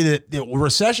you agree that the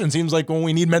recession seems like when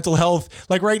we need mental health,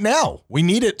 like right now, we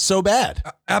need it so bad?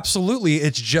 Absolutely.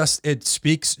 It's just, it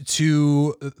speaks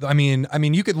to, I mean,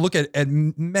 you could look at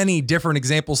many different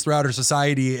examples throughout our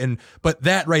society, but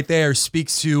that right there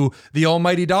speaks to the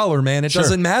almighty dollar, man. It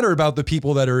doesn't matter about the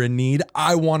people that are in need.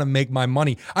 I want to make my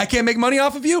money. I can't make money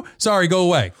off of you. Sorry, go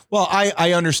away. Well,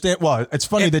 I understand. Well, it's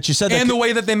funny that you said that. And the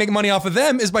way that they make money off of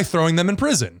them is by throwing them in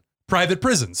prison. Private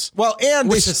prisons. Well, and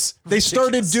they started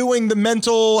ridiculous. doing the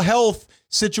mental health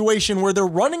situation where they're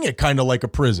running it kind of like a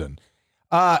prison.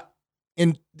 And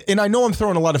I know I'm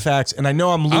throwing a lot of facts, and I know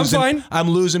I'm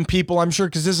losing people, I'm sure,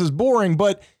 because this is boring,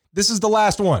 but this is the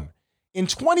last one. In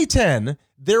 2010,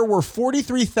 there were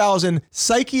 43,000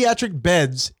 psychiatric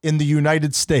beds in the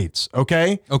United States,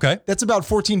 okay? Okay. That's about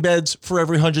 14 beds for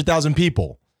every 100,000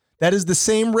 people. That is the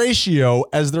same ratio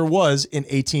as there was in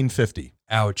 1850.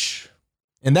 Ouch.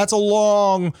 And that's a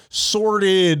long,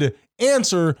 sordid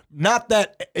answer. Not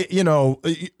that,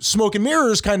 smoke and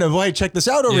mirrors kind of, hey, check this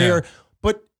out over here.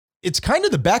 But it's kind of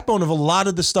the backbone of a lot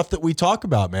of the stuff that we talk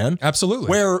about, man. Absolutely.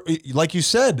 Where, like you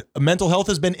said, mental health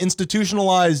has been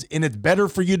institutionalized, and it's better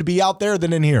for you to be out there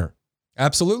than in here.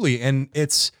 Absolutely. And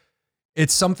it's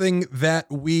something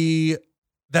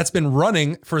that's been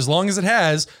running for as long as it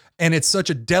has. And it's such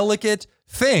a delicate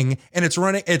thing, and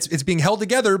it's being held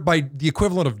together by the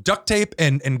equivalent of duct tape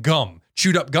and gum,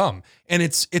 chewed up gum. And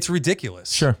it's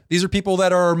ridiculous. Sure. These are people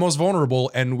that are most vulnerable,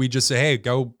 and we just say, hey,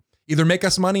 go either make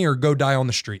us money or go die on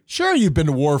the street. Sure, you've been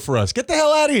to war for us. Get the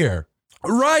hell out of here.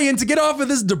 Ryan, to get off of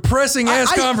this depressing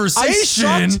ass conversation.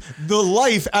 I sucked the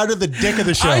life out of the dick of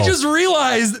the show. I just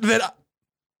realized that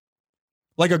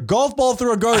like a golf ball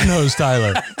through a garden hose,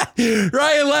 Tyler.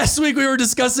 Ryan, last week we were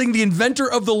discussing the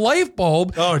inventor of the light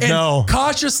bulb. Oh, and no.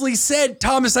 cautiously said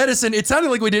Thomas Edison. It sounded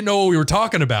like we didn't know what we were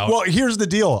talking about. Well, here's the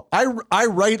deal. I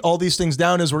write all these things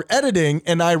down as we're editing,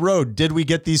 and I wrote, did we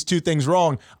get these 2 things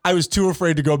wrong? I was too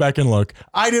afraid to go back and look.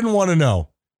 I didn't want to know.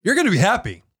 You're going to be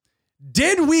happy.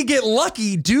 Did we get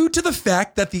lucky due to the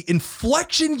fact that the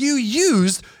inflection you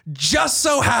used just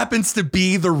so happens to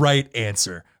be the right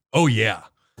answer? Oh, yeah.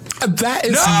 That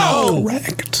is not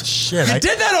correct. Shit. You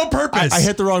did that on purpose. I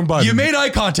hit the wrong button. You made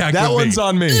eye contact that with me. one's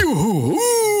on me.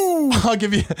 I'll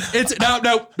give you. It's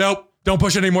no. Don't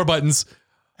push any more buttons.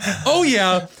 Oh,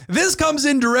 yeah. This comes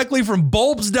in directly from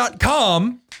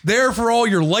bulbs.com. There for all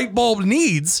your light bulb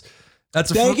needs.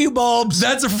 Thank you, bulbs.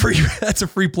 That's a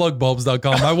free plug,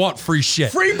 bulbs.com. I want free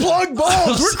shit. Free plug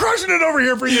bulbs. We're crushing it over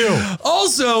here for you.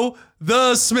 Also,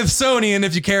 the Smithsonian,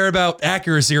 if you care about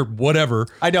accuracy or whatever.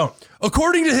 I don't.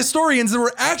 According to historians, there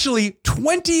were actually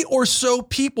 20 or so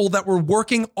people that were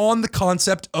working on the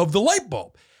concept of the light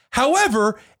bulb.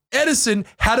 However, Edison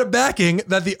had a backing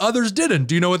that the others didn't.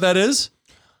 Do you know what that is?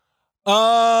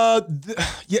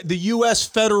 The U.S.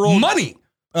 federal money.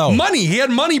 Oh. Money. He had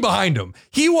money behind him.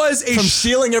 He was from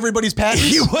stealing everybody's patents.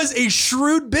 He was a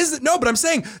shrewd business. No, but I'm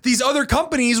saying these other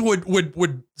companies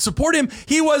would support him.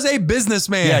 He was a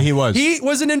businessman. Yeah, he was. He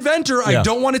was an inventor. Yeah. I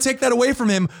don't want to take that away from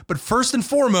him. But first and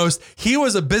foremost, he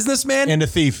was a businessman and a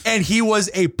thief. And he was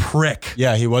a prick.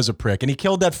 Yeah, he was a prick. And he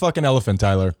killed that fucking elephant,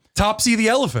 Tyler. Topsy the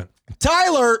elephant.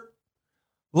 Tyler,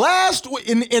 was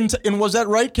that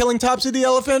right? Killing Topsy the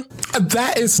elephant?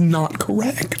 That is not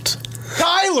correct.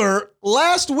 Tyler,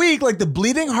 last week, like the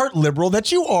bleeding heart liberal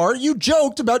that you are, you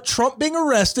joked about Trump being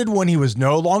arrested when he was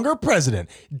no longer president.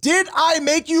 Did I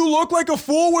make you look like a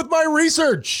fool with my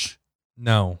research?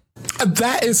 No.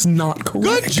 That is not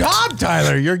correct. Good job,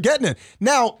 Tyler. You're getting it.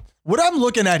 Now, what I'm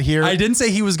looking at here. I didn't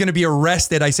say he was going to be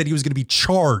arrested. I said he was going to be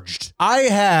charged. I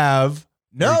have.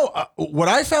 No, what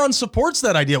I found supports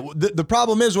that idea. The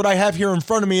problem is what I have here in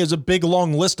front of me is a big,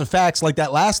 long list of facts like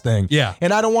that last thing. Yeah.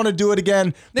 And I don't want to do it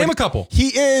again. Name a couple.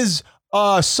 He is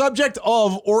subject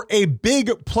of or a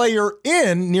big player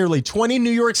in nearly 20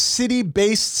 New York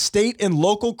City-based state and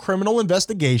local criminal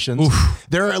investigations. Oof.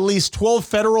 There are at least 12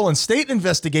 federal and state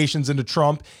investigations into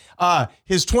Trump,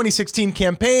 his 2016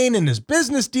 campaign and his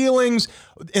business dealings,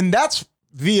 and that's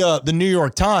via the New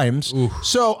York Times. Oof.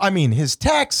 So, I mean, his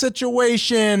tax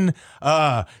situation,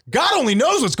 God only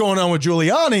knows what's going on with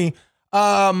Giuliani.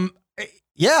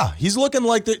 Yeah, he's looking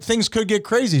like things could get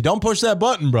crazy. Don't push that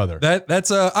button, brother.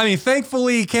 That's I mean,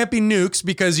 thankfully, it can't be nukes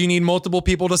because you need multiple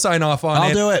people to sign off on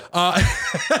I'll it. do it.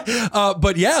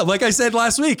 But yeah, like I said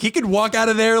last week, he could walk out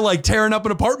of there like tearing up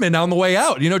an apartment on the way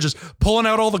out, just pulling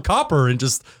out all the copper and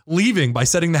just leaving by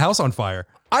setting the house on fire.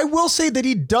 I will say that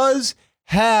he does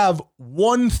have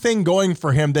one thing going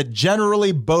for him that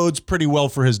generally bodes pretty well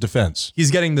for his defense. He's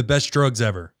getting the best drugs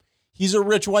ever. He's a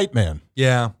rich white man.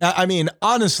 Yeah. I mean,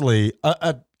 honestly,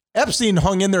 Epstein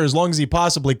hung in there as long as he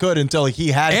possibly could until he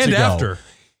had And to go. after.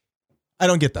 I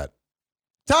don't get that.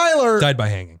 Tyler. Died by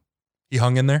hanging. He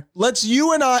hung in there? Let's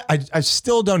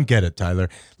still don't get it, Tyler.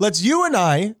 Let's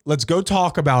go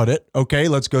talk about it, okay?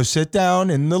 Let's go sit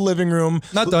down in the living room.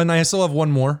 Not done. I still have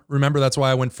one more. Remember, that's why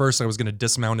I went first. I was going to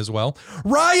dismount as well.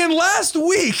 Ryan, last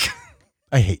week,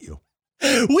 I hate you.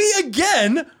 we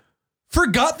again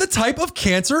forgot the type of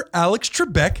cancer Alex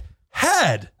Trebek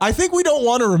had. I think we don't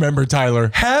want to remember,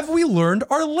 Tyler. Have we learned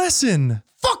our lesson?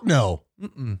 Fuck no.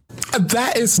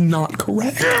 That is not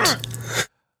correct.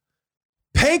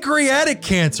 Pancreatic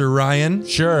cancer, Ryan.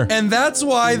 Sure. And that's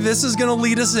why this is going to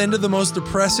lead us into the most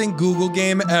depressing Google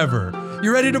game ever.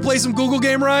 You ready to play some Google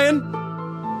game, Ryan?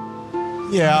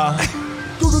 Yeah.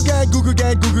 Google gang, Google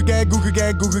gang, Google gang, Google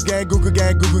gang, Google gang, Google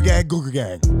gang, Google gang, Google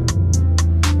gang.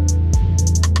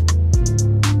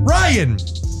 Ryan,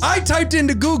 I typed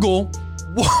into Google,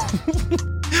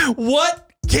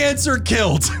 what cancer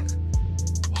killed?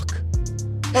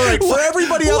 All right, for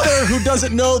everybody out there who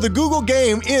doesn't know, the Google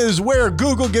game is where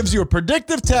Google gives you a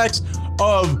predictive text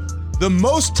of the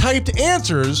most typed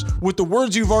answers with the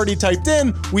words you've already typed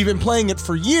in. We've been playing it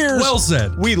for years. Well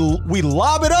said. We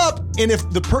lob it up, and if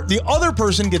the other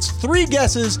person gets 3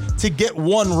 guesses to get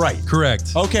 1 right.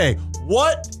 Correct. Okay,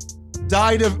 what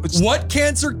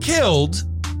cancer killed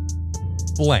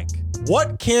blank?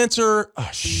 What cancer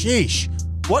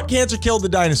killed the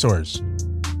dinosaurs?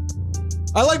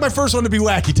 I like my first one to be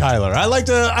wacky, Tyler. I like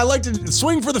to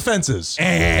swing for the fences.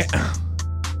 That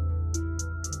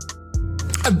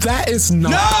is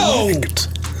not correct.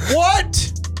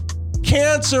 What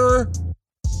cancer?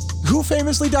 Who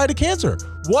famously died of cancer?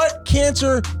 What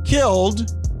cancer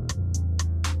killed?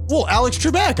 Well, Alex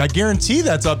Trebek. I guarantee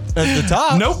that's up at the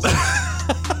top. Nope.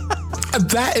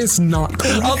 That is not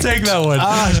correct. I'll take that one.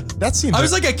 That seems. I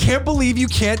was like, I can't believe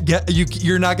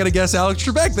you're not going to guess Alex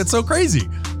Trebek. That's so crazy.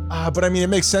 But I mean, it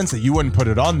makes sense that you wouldn't put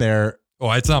it on there. Oh,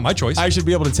 it's not my choice. I should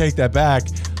be able to take that back.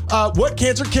 What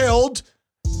cancer killed?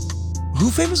 Who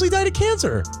famously died of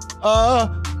cancer?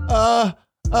 Walt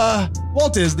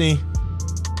Disney.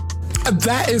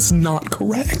 That is not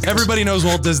correct. Everybody knows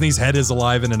Walt Disney's head is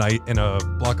alive in a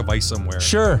block of ice somewhere.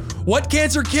 Sure. What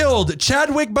cancer killed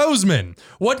Chadwick Boseman?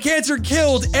 What cancer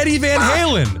killed Eddie Van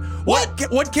Halen?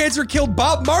 What cancer killed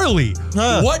Bob Marley?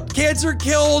 What cancer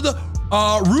killed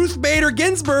Ruth Bader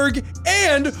Ginsburg?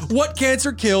 And what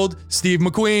cancer killed Steve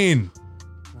McQueen?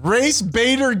 Race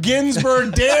Bader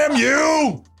Ginsburg, damn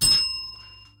you!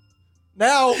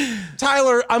 Now,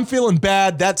 Tyler, I'm feeling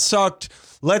bad. That sucked.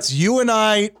 Let's you and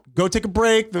I go take a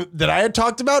break that I had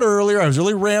talked about earlier. I was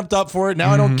really ramped up for it. Now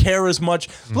I don't care as much.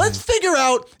 Let's figure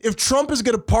out if Trump is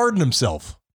going to pardon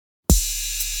himself.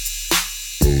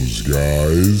 Those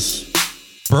guys.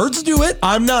 Birds do it.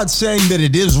 I'm not saying that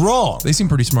it is wrong. They seem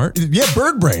pretty smart. Yeah,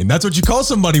 bird brain. That's what you call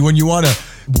somebody when you want to.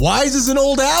 Wise as an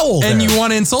old owl. And there. you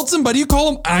want to insult somebody, you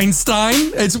call him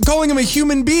Einstein. It's calling him a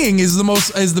human being is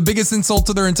the biggest insult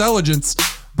to their intelligence.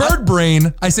 Bird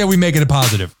brain, I say we make it a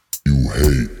positive. You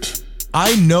hate.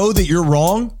 I know that you're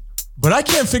wrong, but I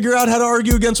can't figure out how to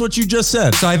argue against what you just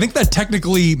said. So I think that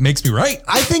technically makes me right.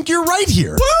 I think you're right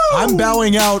here. Woo! I'm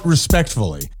bowing out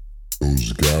respectfully.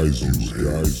 Those guys.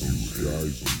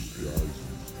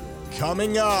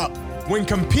 Coming up, when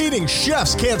competing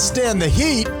chefs can't stand the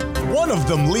heat, one of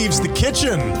them leaves the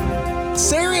kitchen.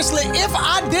 Seriously, if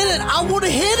I did it, I would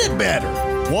have hit it better.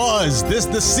 Was this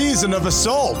the season of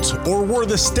assault, or were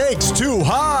the stakes too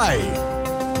high?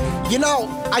 You know,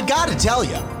 I gotta tell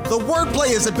you, the wordplay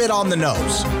is a bit on the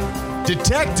nose.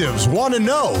 Detectives want to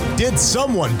know, did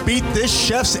someone beat this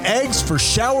chef's eggs for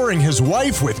showering his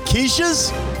wife with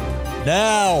quiches?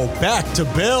 Now, back to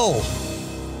Bill.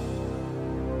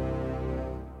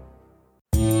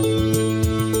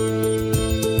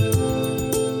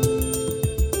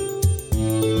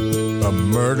 A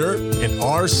murder in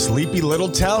our sleepy little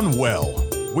town? Well,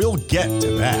 we'll get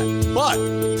to that. But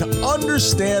to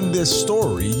understand this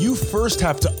story, you first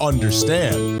have to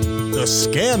understand the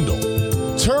scandal.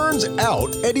 Turns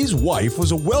out Eddie's wife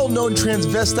was a well-known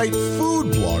transvestite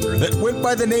food blogger that went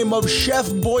by the name of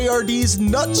Chef Boyardee's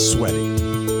Nut Sweating.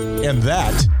 And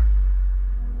that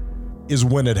is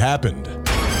when it happened.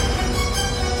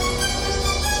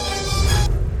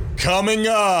 Coming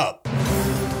up.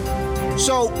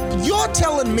 So, you're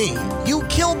telling me you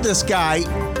killed this guy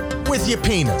with your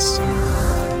penis.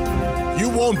 You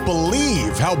won't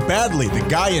believe how badly the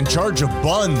guy in charge of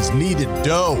buns needed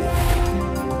dough.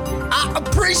 I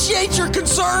appreciate your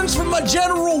concerns for my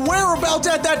general whereabouts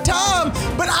at that time,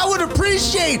 but I would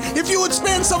appreciate if you would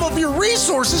spend some of your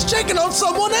resources checking on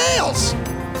someone else.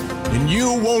 And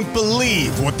you won't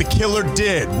believe what the killer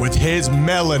did with his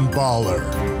melon baller.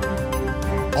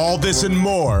 All this and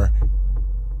more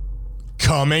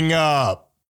coming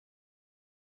up.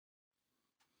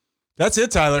 That's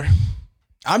it, Tyler.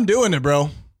 I'm doing it, bro.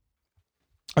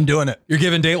 I'm doing it. You're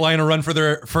giving Dateline a run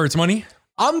for its money?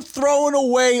 I'm throwing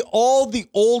away all the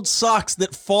old socks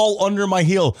that fall under my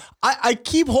heel. I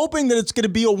keep hoping that it's going to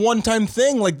be a one-time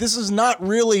thing. Like, this is not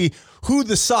really who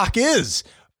the sock is.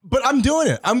 But I'm doing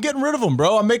it. I'm getting rid of them,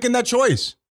 bro. I'm making that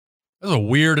choice. That's a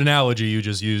weird analogy you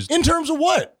just used. In terms of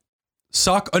what?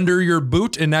 Sock under your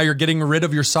boot and now you're getting rid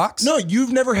of your socks? No,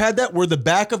 you've never had that where the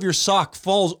back of your sock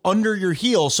falls under your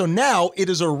heel. So now it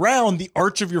is around the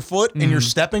arch of your foot and you're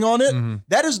stepping on it. Mm-hmm.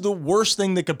 That is the worst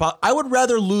thing that could I would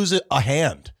rather lose a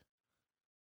hand.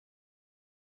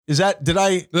 There's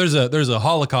a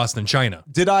Holocaust in China.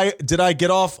 Did I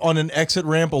get off on an exit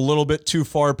ramp a little bit too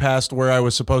far past where I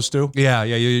was supposed to? Yeah.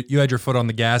 You had your foot on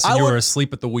the gas and you were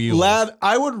asleep at the wheel. Lad,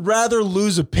 I would rather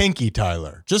lose a pinky,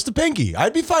 Tyler. Just a pinky.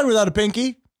 I'd be fine without a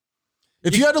pinky.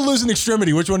 If you had to lose an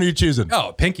extremity, which one are you choosing?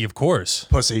 Oh, pinky, of course.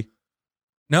 Pussy.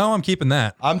 No, I'm keeping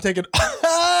that. I'm taking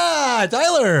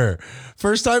Tyler.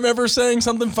 First time ever saying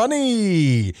something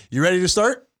funny. You ready to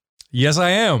start? Yes, I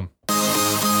am.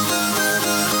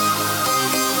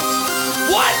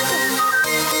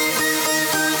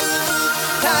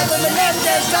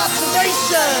 Menendez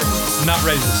observation. Not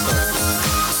ready to start.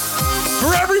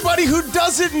 For everybody who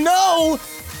doesn't know,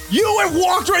 you have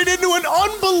walked right into an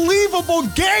unbelievable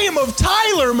game of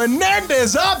Tyler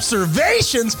Menendez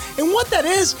observations. And what that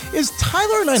is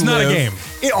Tyler and I It's not a game.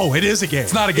 It is a game.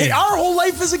 It's not a game. Our whole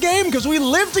life is a game because we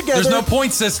live together. There's no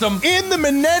point system. In the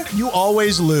Menendez, you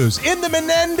always lose. In the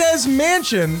Menendez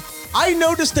mansion, I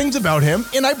notice things about him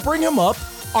and I bring him up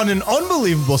on an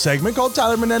unbelievable segment called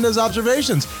Tyler Menendez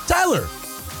Observations. Tyler,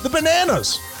 the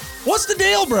bananas. What's the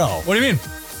deal, bro? What do you mean?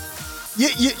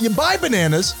 You buy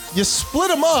bananas, you split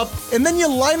them up, and then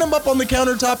you line them up on the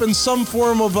countertop in some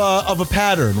form of a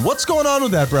pattern. What's going on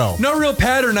with that, bro? No real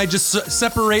pattern. I just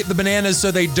separate the bananas so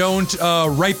they don't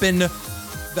ripen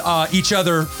each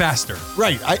other faster.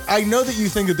 Right. I know that you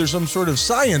think that there's some sort of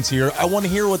science here. I want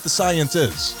to hear what the science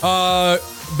is.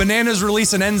 Bananas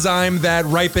release an enzyme that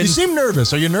ripens. You seem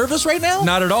nervous. Are you nervous right now?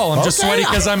 Not at all. I'm just sweaty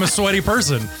because I'm a sweaty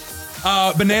person.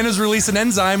 Bananas release an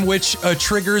enzyme which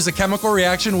triggers a chemical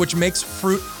reaction which makes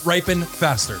fruit ripen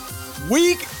faster.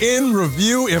 Week in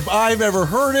review, if I've ever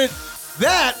heard it.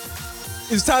 That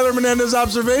is Tyler Menendez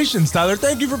Observations. Tyler,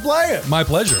 thank you for playing. My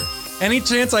pleasure. Any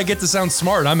chance I get to sound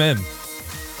smart, I'm in.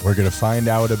 We're going to find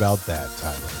out about that,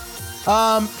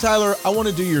 Tyler. Tyler, I want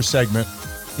to do your segment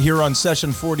here on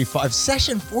Session 45.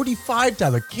 Session 45,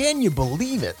 Tyler. Can you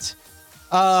believe it?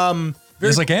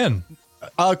 Yes, I can.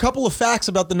 A couple of facts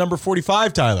about the number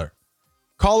 45, Tyler.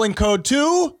 Calling code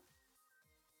to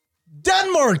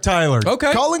Denmark, Tyler.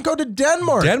 Okay. Calling code to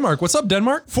Denmark. Denmark. What's up,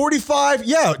 Denmark? 45.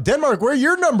 Yeah, Denmark, where are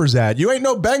your numbers at? You ain't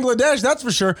no Bangladesh, that's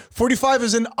for sure. 45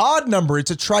 is an odd number.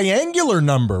 It's a triangular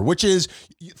number, which is,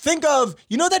 think of,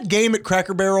 you know that game at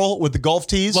Cracker Barrel with the golf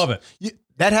tees? Love it.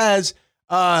 That has,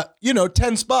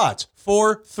 10 spots.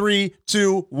 4, 3,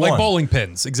 2, 1. Like bowling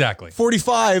pins, exactly.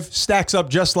 45 stacks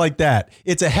up just like that.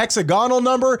 It's a hexagonal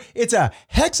number. It's a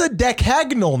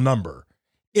hexadecagonal number.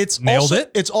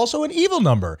 It's also an evil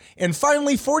number. And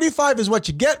finally, 45 is what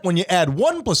you get when you add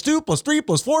 1 plus 2 plus 3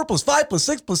 plus 4 plus 5 plus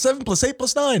 6 plus 7 plus 8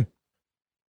 plus 9.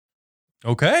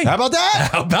 Okay. How about that?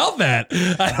 How about that?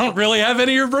 I don't really have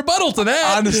any rebuttal to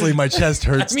that. Honestly, my chest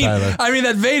hurts, Tyler. I mean,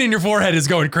 that vein in your forehead is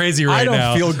going crazy right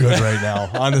now. I don't feel good right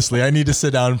now. Honestly, I need to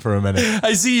sit down for a minute.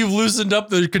 I see you've loosened up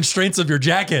the constraints of your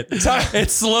jacket.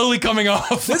 It's slowly coming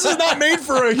off. This is not made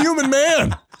for a human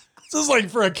man. This is like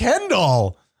for a Ken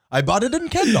doll. I bought it in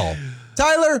Ken doll.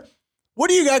 Tyler, what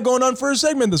do you got going on for a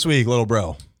segment this week, little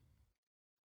bro?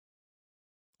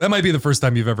 That might be the first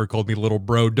time you've ever called me little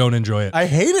bro. Don't enjoy it. I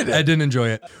hated it. I didn't enjoy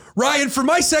it. Ryan, for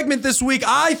my segment this week,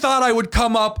 I thought I would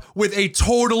come up with a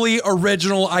totally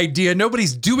original idea.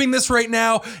 Nobody's doing this right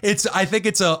now. I think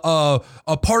it's a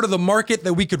part of the market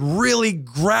that we could really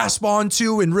grasp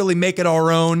onto and really make it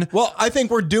our own. Well, I think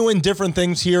we're doing different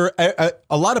things here.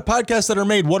 A lot of podcasts that are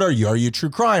made, what are you? Are you true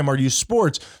crime? Are you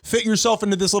sports? Fit yourself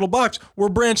into this little box. We're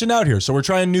branching out here, so we're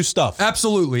trying new stuff.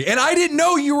 Absolutely. And I didn't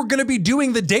know you were going to be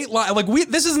doing the Dateline. Like,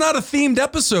 this is is not a themed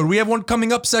episode. We have one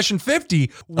coming up, session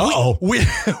 50. Uh-oh.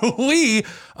 We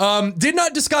did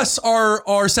not discuss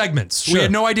our segments. Sure. We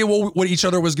had no idea what each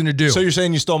other was going to do. So you're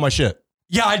saying you stole my shit?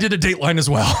 Yeah, I did a Dateline as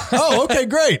well. Oh, okay,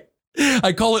 great.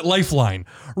 I call it Lifeline.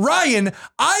 Ryan,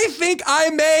 I think I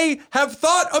may have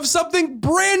thought of something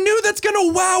brand new that's going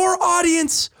to wow our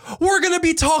audience. We're going to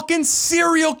be talking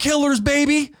serial killers,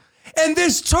 baby. And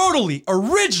this totally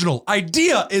original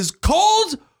idea is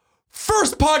called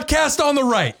First Podcast on the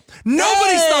Right.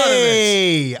 Nobody's thought of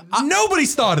this.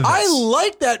 Nobody's thought of this. I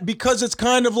like that because it's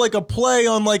kind of like a play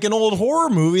on like an old horror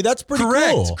movie. That's pretty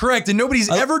cool. Correct. And nobody's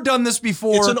ever done this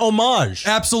before. It's an homage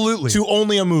Absolutely. to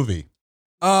only a movie.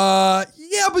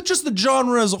 Yeah, but just the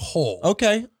genre as a whole.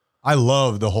 Okay. I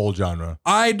love the whole genre.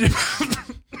 I'm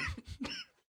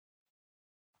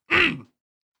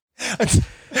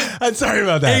sorry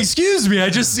about that. Excuse me, I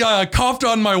just coughed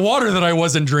on my water that I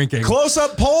wasn't drinking.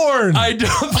 Close-up porn. I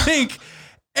don't think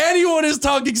anyone is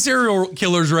talking serial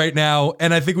killers right now,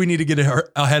 and I think we need to get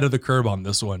ahead of the curve on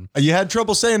this one. You had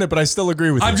trouble saying it, but I still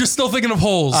agree with you. I'm just still thinking of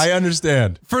holes. I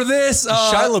understand. For this,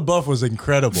 Shia LaBeouf was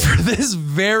incredible. for this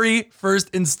very first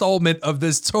installment of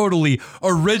this totally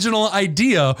original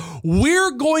idea,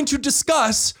 we're going to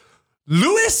discuss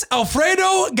Luis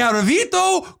Alfredo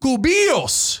Garavito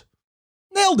Cubillos.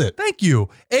 Nailed it. Thank you.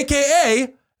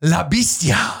 AKA La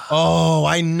Bestia. Oh,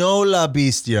 I know La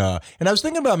Bestia. And I was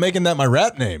thinking about making that my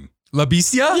rap name. La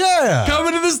Bestia? Yeah.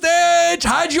 Coming to the stage.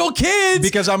 Hide your kids.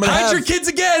 Because I'm gonna hide have- your kids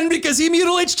again because he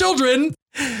mutilates children.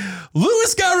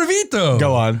 Luis Garavito.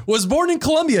 Go on. Was born in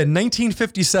Colombia in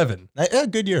 1957. Yeah,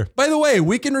 good year. By the way,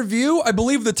 week in review, I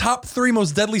believe the top 3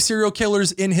 most deadly serial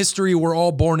killers in history were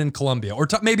all born in Colombia, or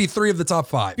maybe 3 of the top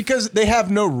 5. Because they have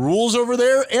no rules over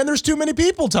there, and there's too many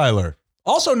people, Tyler.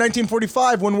 Also,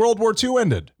 1945, when World War II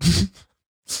ended.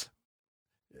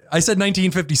 I said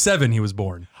 1957 he was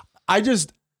born. I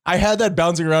had that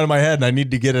bouncing around in my head, and I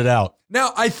need to get it out.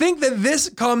 Now, I think that this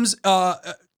comes,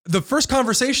 the first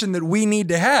conversation that we need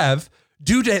to have,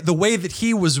 due to the way that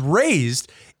he was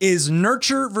raised, is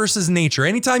nurture versus nature.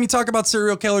 Anytime you talk about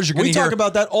serial killers, you're going to hear... We talk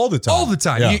about that all the time. All the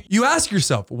time. Yeah. You ask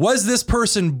yourself, was this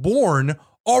person born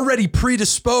already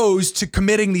predisposed to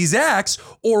committing these acts,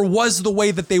 or was the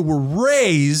way that they were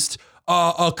raised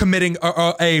committing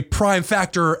a prime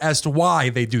factor as to why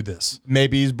they do this?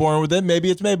 Maybe he's born with it. Maybe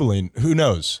it's Maybelline. Who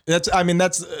knows? That's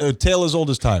a tale as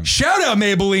old as time. Shout out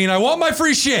Maybelline. I want my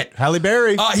free shit. Halle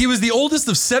Berry. He was the oldest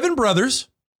of 7 brothers.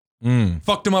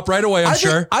 Fucked him up right away, I'm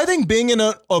sure. I think being in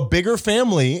a bigger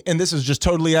family, and this is just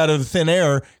totally out of thin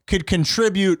air, could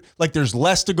contribute. Like there's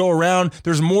less to go around.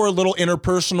 There's more little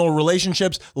interpersonal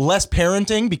relationships, less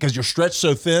parenting because you're stretched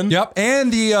so thin. Yep.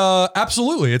 And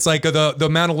absolutely. It's like the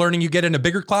amount of learning you get in a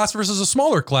bigger class versus a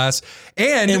smaller class.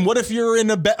 And what if you're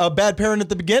in a bad parent at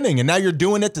the beginning and now you're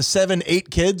doing it to 7, 8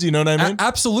 kids? You know what I mean?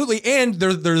 Absolutely. And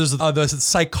there's the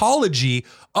psychology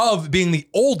of being the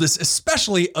oldest,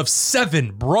 especially of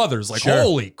 7 brothers. Like, Sure.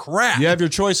 Holy crap. You have your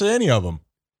choice of any of them.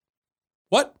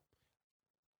 What?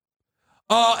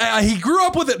 He grew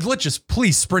up with it. Let's just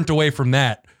please sprint away from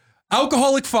that.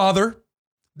 Alcoholic father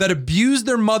that abused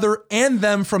their mother and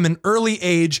them from an early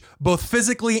age, both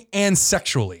physically and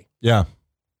sexually. Yeah.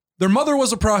 Their mother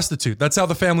was a prostitute. That's how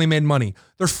the family made money.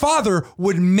 Their father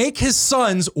would make his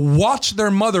sons watch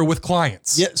their mother with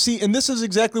clients. Yeah, see, and this is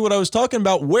exactly what I was talking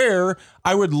about, where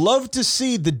I would love to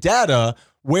see the data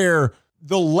where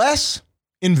the less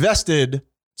invested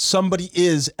somebody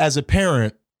is as a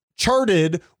parent,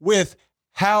 charted with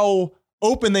how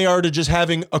open they are to just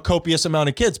having a copious amount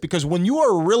of kids. Because when you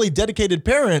are a really dedicated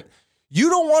parent, you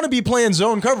don't want to be playing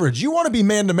zone coverage. You want to be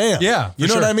man to man. Yeah, You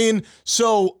know for what sure. I mean?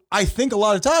 So I think a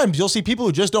lot of times you'll see people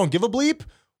who just don't give a bleep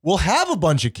will have a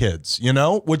bunch of kids, you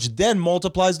know, which then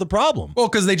multiplies the problem. Well,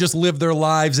 because they just live their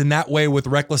lives in that way with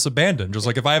reckless abandon. Just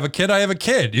like if I have a kid, I have a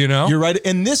kid, you know? You're right.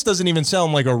 And this doesn't even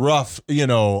sound like a rough,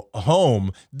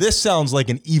 home. This sounds like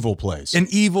an evil place. An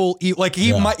evil, like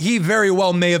he very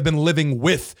well may have been living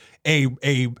with a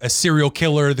serial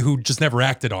killer who just never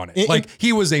acted on it. Like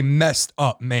he was a messed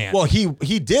up man. Well,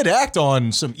 he did act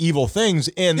on some evil things,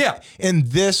 and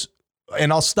this,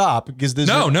 and I'll stop because this.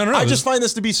 No. I just find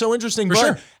this to be so interesting. But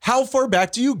sure. how far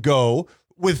back do you go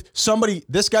with somebody?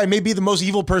 This guy may be the most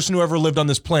evil person who ever lived on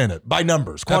this planet by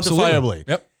numbers, quantifiably. Absolutely.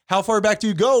 Yep. How far back do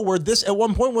you go where this at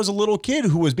one point was a little kid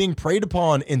who was being preyed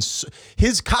upon, and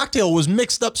his cocktail was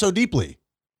mixed up so deeply?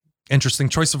 Interesting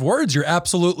choice of words. You're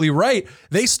absolutely right.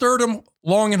 They stirred him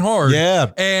long and hard.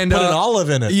 Yeah, and put an olive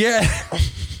in it. Yeah.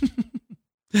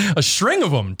 A string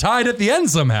of them tied at the end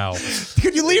somehow.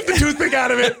 Could you leave the toothpick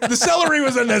out of it? The celery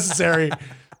was unnecessary.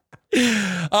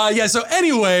 So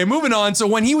anyway, moving on. So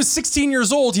when he was 16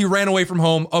 years old, he ran away from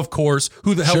home, of course.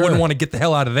 Who the hell Sure. wouldn't want to get the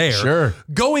hell out of there? Sure.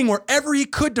 Going wherever he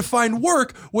could to find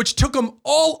work, which took him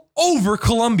all over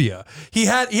Colombia. He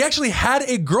actually had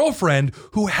a girlfriend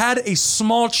who had a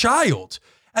small child.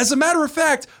 As a matter of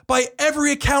fact, by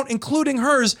every account, including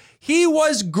hers, he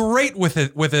was great with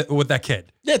that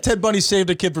kid. Yeah, Ted Bundy saved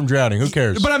a kid from drowning. Who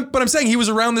cares? But I'm saying he was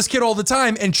around this kid all the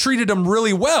time and treated him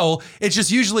really well. It's just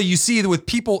usually you see that with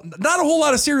people, not a whole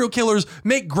lot of serial killers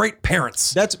make great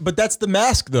parents. That's the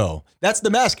mask, though. That's the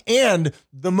mask. And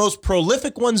the most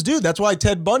prolific ones do. That's why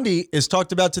Ted Bundy is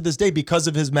talked about to this day because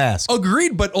of his mask.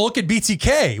 Agreed, but look at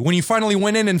BTK. When you finally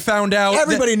went in and found out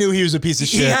Everybody knew he was a piece of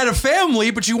he shit. had a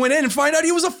family, but you went in and find out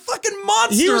he was a fucking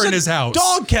monster He was in a his house.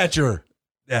 dog catcher.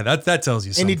 Yeah, that tells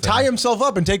you something. And he'd tie himself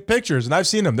up and take pictures. And I've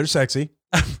seen them. They're sexy.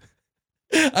 I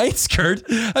ain't scared.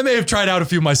 I may have tried out a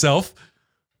few myself.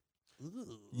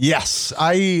 Yes.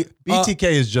 BTK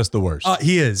is just the worst.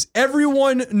 He is.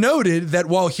 Everyone noted that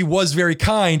while he was very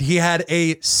kind, he had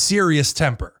a serious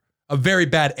temper, a very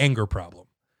bad anger problem.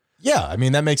 Yeah, I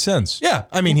mean, that makes sense. Yeah.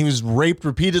 I mean, he was raped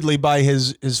repeatedly by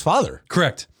his father.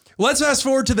 Correct. Let's fast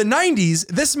forward to the 90s.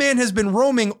 This man has been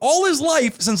roaming all his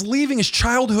life since leaving his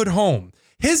childhood home.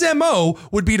 His MO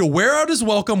would be to wear out his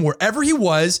welcome wherever he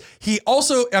was. He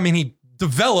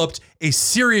developed a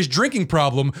serious drinking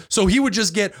problem, so he would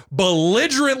just get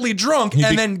belligerently drunk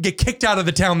and then get kicked out of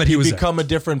the town that he was in. Become a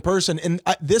different person. And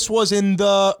this was in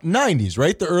the 90s,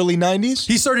 right? The early 90s?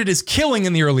 He started his killing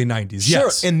in the early 90s, Sure.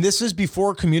 yes. And this is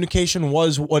before communication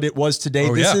was what it was today.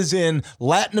 Oh, This yeah. is in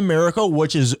Latin America,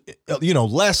 which is,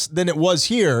 less than it was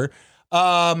here.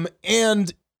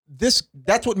 And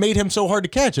that's what made him so hard to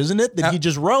catch, isn't it? That he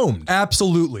just roamed.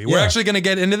 Absolutely. We're Yeah. actually going to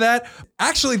get into that.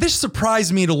 Actually, this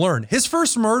surprised me to learn. His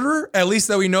first murder, at least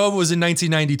that we know of, was in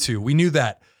 1992. We knew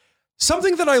that.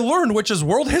 Something that I learned, which is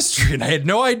world history, and I had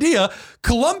no idea,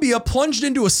 Colombia plunged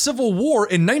into a civil war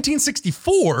in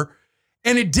 1964,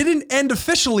 and it didn't end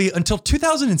officially until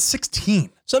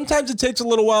 2016. Sometimes it takes a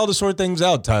little while to sort things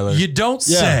out, Tyler. You don't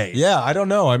say. Yeah, I don't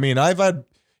know. I mean, I've had,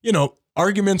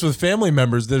 arguments with family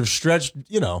members that have stretched,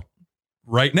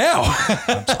 Right now.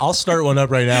 I'll start one up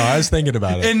right now. I was thinking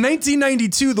about it. In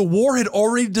 1992, the war had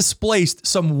already displaced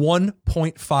some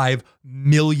 1.5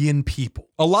 million people.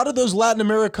 A lot of those Latin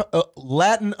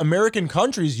American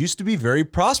countries used to be very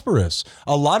prosperous.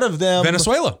 A lot of them.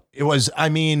 Venezuela. It was,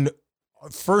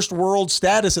 first world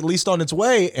status, at least on its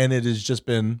way, and it has just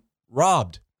been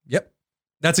robbed. Yep.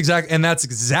 That's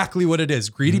exactly what it is.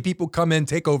 Greedy people come in,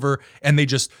 take over, and they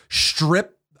just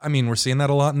strip. I mean, we're seeing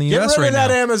that a lot in the Get US rid right of that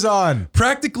now. Amazon.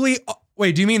 Practically,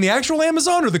 wait, do you mean the actual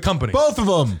Amazon or the company? Both of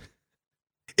them.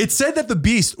 It said that the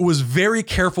beast was very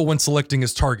careful when selecting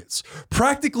his targets.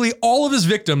 Practically all of his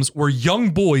victims were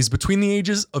young boys between the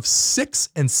ages of 6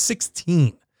 and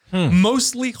 16.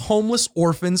 Mostly homeless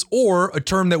orphans, or a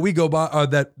term that we go by,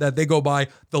 that they go by,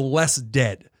 the less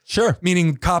dead. Sure.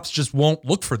 Meaning cops just won't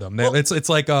look for them. It's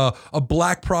like a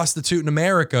black prostitute in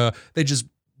America. They just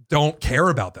don't care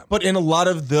about them. But in a lot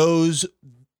of those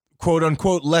quote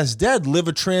unquote less dead live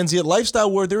a transient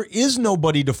lifestyle where there is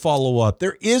nobody to follow up.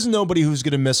 There is nobody who's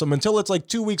going to miss them until it's like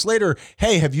 2 weeks later.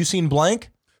 Hey, have you seen blank?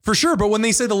 For sure. But when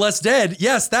they say the less dead,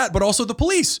 yes, that, but also the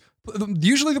police.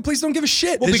 Usually the police don't give a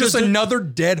shit. Well, It's because just they're- another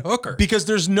dead hooker. Because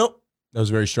there's no, that was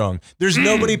very strong. There's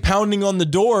nobody pounding on the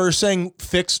door saying,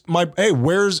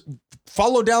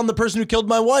 follow down the person who killed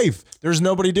my wife. There's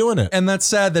nobody doing it. And that's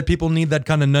sad that people need that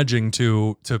kind of nudging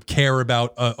to care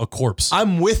about a corpse.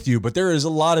 I'm with you, but there is a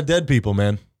lot of dead people,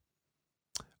 man.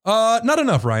 Not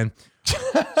enough, Ryan.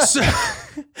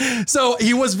 So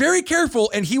he was very careful,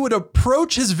 and he would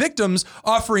approach his victims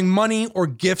offering money or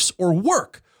gifts or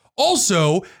work.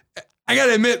 Also, I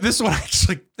gotta admit, this one I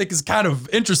actually think is kind of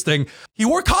interesting. He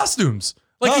wore costumes.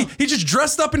 He just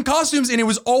dressed up in costumes, and it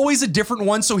was always a different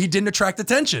one, so he didn't attract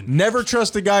attention. Never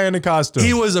trust a guy in a costume.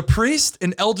 He was a priest,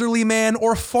 an elderly man,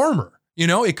 or a farmer. He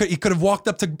could have walked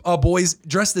up to boys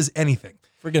dressed as anything.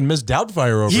 Freaking Miss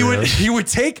Doubtfire over here. He would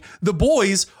take the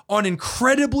boys on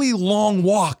incredibly long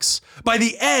walks. By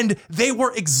the end, they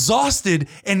were exhausted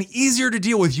and easier to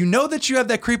deal with. You know that you have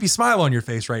that creepy smile on your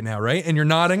face right now, right? And you're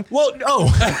nodding. Well, no.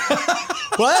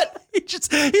 What?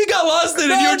 He got lost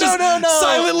in it, and you were just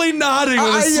silently nodding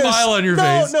with a smile on your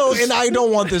face. No, and I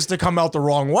don't want this to come out the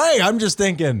wrong way. I'm just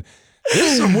thinking,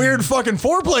 this is some weird fucking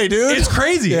foreplay, dude. It's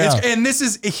crazy. Yeah.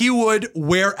 He would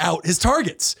wear out his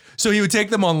targets. So he would take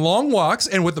them on long walks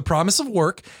and with the promise of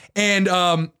work. And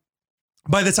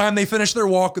by the time they finish their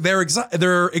walk, they're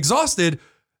exhausted.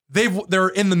 They're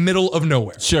in the middle of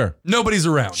nowhere. Sure. Nobody's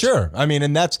around. Sure. I mean,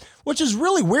 which is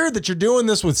really weird that you're doing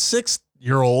this with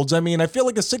 6-year-olds. I mean, I feel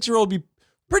like a 6-year-old would be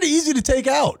pretty easy to take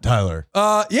out, Tyler.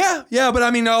 Yeah, but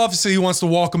I mean, obviously he wants to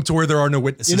walk them to where there are no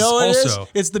witnesses. You know what also. it is?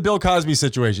 It's the Bill Cosby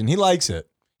situation. He likes it.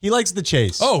 He likes the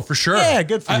chase. Oh, for sure. Yeah,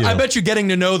 good for you. I bet you getting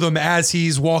to know them as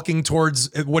he's walking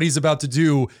towards what he's about to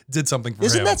do did something for him.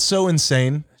 Isn't that so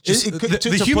insane? Just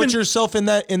To put yourself in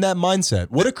that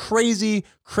mindset. What a crazy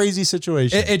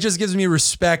situation. It just gives me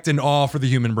respect and awe for the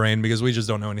human brain because we just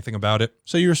don't know anything about it.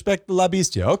 So you respect La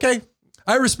Bestia. Okay.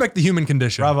 I respect the human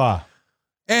condition. Brava.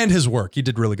 And his work. He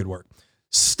did really good work.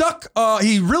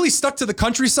 He really stuck to the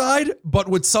countryside, but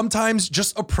would sometimes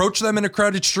just approach them in a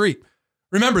crowded street.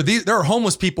 Remember, there are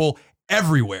homeless people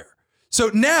everywhere. So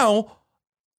now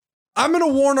I'm going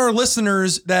to warn our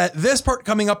listeners that this part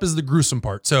coming up is the gruesome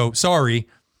part. So sorry.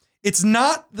 It's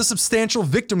not the substantial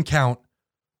victim count,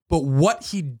 but what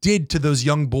he did to those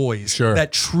young boys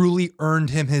that truly earned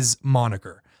him his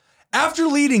moniker. After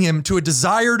leading him to a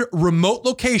desired remote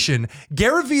location,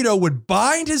 Garavito would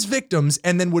bind his victims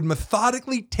and then would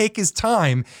methodically take his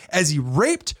time as he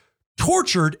raped,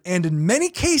 tortured, and in many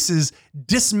cases,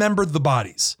 dismembered the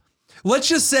bodies. Let's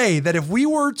just say that if we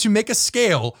were to make a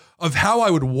scale of how I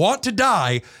would want to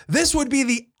die, this would be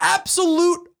the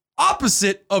absolute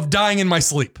opposite of dying in my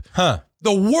sleep. The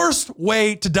worst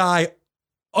way to die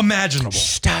imaginable.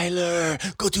 Shh, Tyler,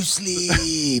 go to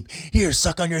sleep. Here,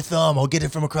 suck on your thumb. I'll get it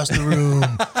from across the room.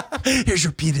 Here's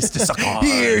your penis to suck on.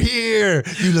 Here.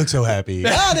 You look so happy.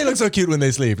 They look so cute when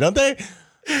they sleep, don't they?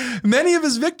 Many of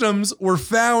his victims were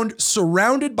found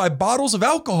surrounded by bottles of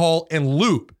alcohol and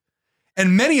lube,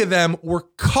 and many of them were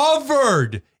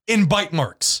covered in bite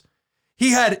marks.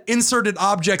 He had inserted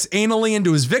objects anally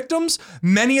into his victims.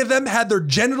 Many of them had their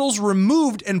genitals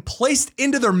removed and placed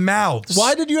into their mouths.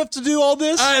 Why did you have to do all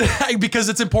this? Because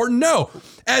it's important to know.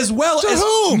 As well as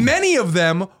whom? Many of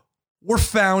them were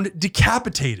found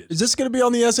decapitated. Is this going to be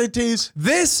on the SATs?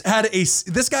 This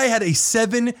guy had a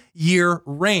 7-year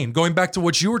reign, going back to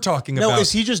what you were talking about. No,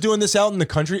 is he just doing this out in the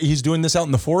country? He's doing this out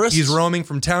in the forest? He's roaming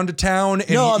from town to town.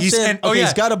 And I'm saying, he's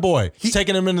he's got a boy. He's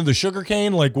taking him into the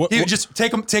sugarcane. Like what? He just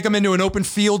take him into an open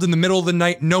field in the middle of the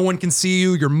night. No one can see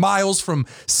you. You're miles from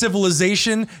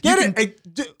civilization.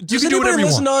 Does anybody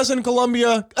listen to us in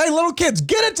Colombia? Hey, little kids,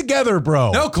 get it together,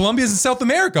 bro. No, Colombia's in South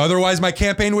America. Otherwise, my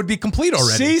campaign would be complete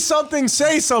already. See something,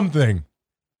 say something.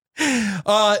 He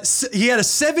had a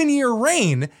 7-year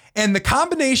reign, and the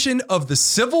combination of the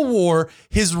Civil War,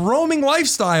 his roaming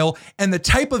lifestyle, and the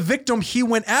type of victim he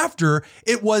went after,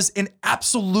 it was an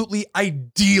absolutely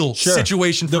ideal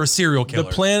situation for a serial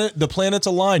killer. The planets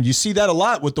aligned. You see that a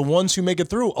lot with the ones who make it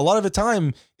through. A lot of the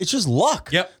time, it's just luck.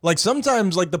 Yep. Like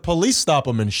sometimes, like the police stop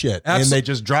them and shit, and Absolutely. they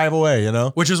just drive away. You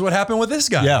know, Which is what happened with this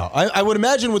guy. yeah. I would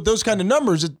imagine with those kind of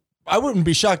numbers, I wouldn't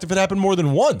be shocked if it happened more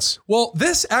than once. Well,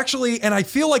 this actually, and I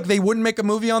feel like they wouldn't make a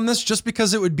movie on this just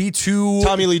because it would be too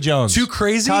Tommy Lee Jones. too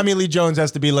crazy. Tommy Lee Jones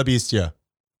has to be La Bestia.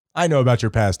 I know about your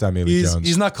past, Tommy Lee Jones.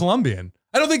 He's not Colombian.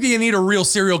 I don't think you need a real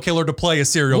serial killer to play a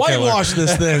serial killer. Whitewash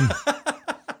this thing.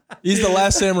 He's the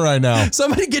last samurai now.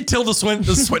 Somebody get Tilda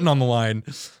Swinton on the line.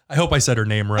 I hope I said her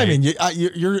name right. I mean,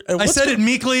 you're. I said it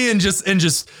meekly and just.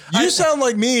 You sound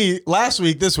like me last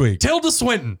week, this week. Tilda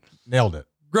Swinton. Nailed it.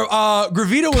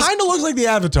 Gravito was Kind of looks like the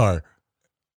Avatar.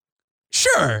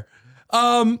 sure.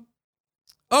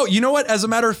 Oh, you know what? As a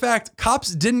matter of fact,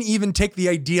 cops didn't even take the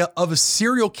idea of a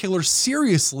serial killer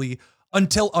seriously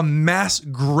until a mass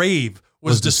grave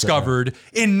was discovered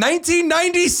in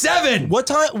 1997. What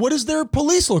does their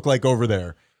police look like over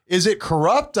there? Is it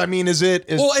corrupt? I mean,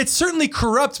 Well, it's certainly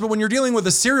corrupt, but when you're dealing with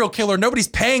a serial killer, nobody's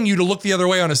paying you to look the other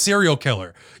way on a serial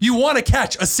killer. You want to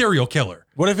catch a serial killer.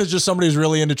 what if it's just somebody who's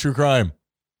really into true crime?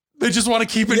 They just want to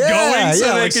keep it going. So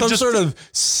they like can some just sort of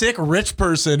sick rich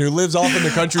person who lives off in the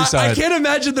countryside. I can't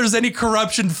imagine there's any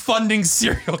corruption funding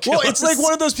serial killers. Well, it's like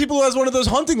one of those people who has one of those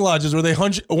hunting lodges where they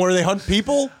hunt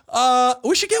people.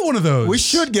 We should get one of those. We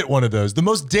should get one of those. The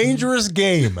most dangerous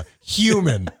game,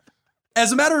 human.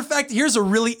 As a matter of fact, here's a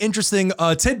really interesting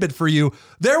tidbit for you.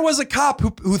 There was a cop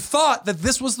who thought that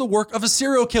this was the work of a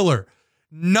serial killer.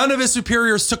 None of his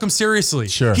superiors took him seriously.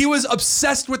 Sure. He was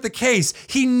obsessed with the case.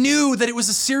 He knew that it was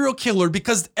a serial killer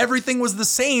because everything was the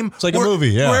same. It's like a movie,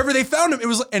 yeah. Wherever they found him, it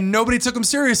was, and nobody took him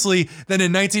seriously. Then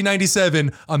in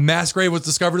 1997, a mass grave was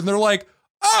discovered, and they're like,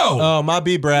 Oh, my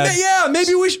B, Brad. yeah,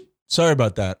 maybe we should. Sorry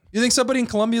about that. You think somebody in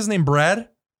Colombia is named Brad?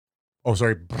 Oh,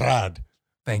 sorry, Brad.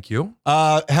 Thank you.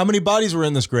 How many bodies were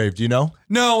in this grave? Do you know?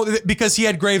 No, because he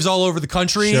had graves all over the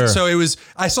country. Sure. So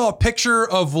I saw a picture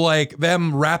of like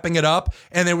them wrapping it up,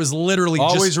 and it was literally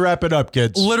Always wrap it up,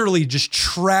 kids. literally just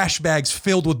trash bags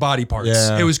filled with body parts.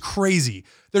 Yeah. It was crazy.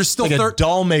 There's still Like a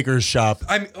doll maker's shop.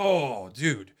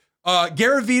 dude.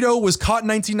 Garavito was caught in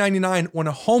 1999 when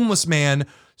a homeless man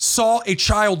saw a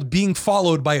child being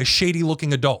followed by a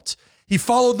shady-looking adult. He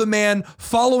followed the man,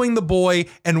 following the boy,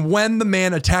 and when the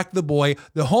man attacked the boy,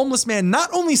 the homeless man not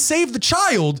only saved the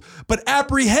child, but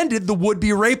apprehended the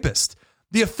would-be rapist.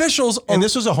 The officials... And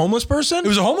this was a homeless person? It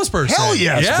was a homeless person. Hell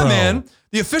yes, yeah, bro. man.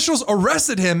 The officials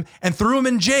arrested him and threw him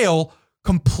in jail,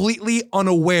 completely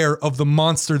unaware of the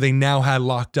monster they now had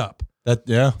locked up.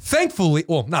 Yeah. Thankfully,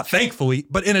 well, not thankfully,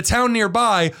 but in a town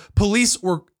nearby, police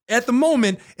were at the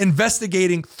moment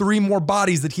investigating 3 more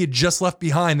bodies that he had just left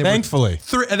behind. They were Thankfully.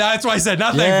 3, and that's why I said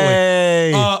not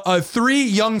Yay. thankfully. 3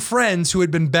 young friends who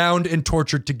had been bound and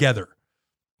tortured together.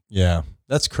 Yeah,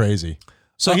 that's crazy.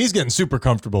 So he's getting super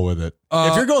comfortable with it.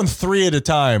 If you're going 3 at a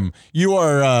time, you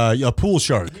are a pool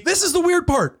shark. This is the weird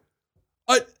part.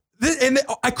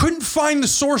 I couldn't find the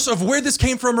source of where this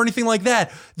came from or anything like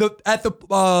that. At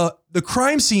the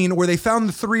crime scene where they found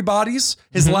the 3 bodies,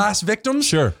 his last victims.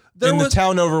 Sure. The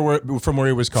town over from where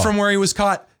he was caught. From where he was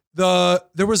caught.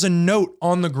 There was a note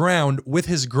on the ground with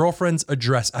his girlfriend's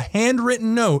address, a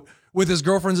handwritten note with his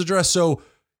girlfriend's address. So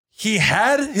he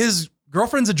had his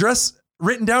girlfriend's address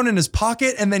written down in his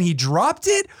pocket and then he dropped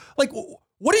it. Like,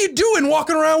 what are you doing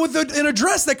walking around with an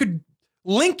address that could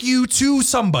link you to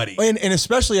somebody? And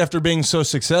especially after being so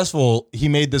successful, he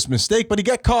made this mistake, but he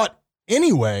got caught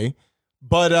anyway.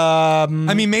 But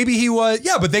I mean, maybe he was,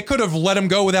 yeah, but they could have let him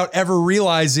go without ever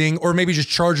realizing, or maybe just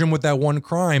charge him with that one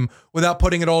crime without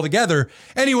putting it all together.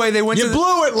 Anyway, they went you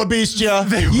blew it,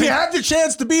 LaBestia. You had the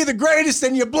chance to be the greatest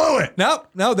and you blew it. No,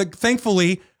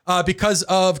 thankfully, because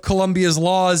of Colombia's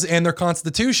laws and their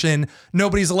constitution,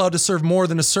 nobody's allowed to serve more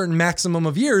than a certain maximum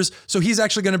of years. So he's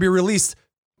actually going to be released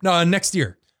next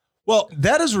year. Well,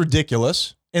 that is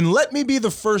ridiculous. And let me be the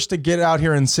first to get out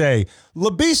here and say,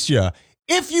 LaBestia,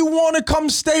 if you want to come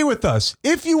stay with us,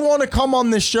 if you want to come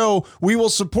on this show, we will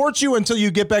support you until you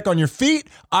get back on your feet.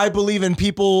 I believe in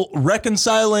people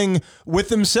reconciling with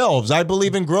themselves. I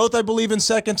believe in growth. I believe in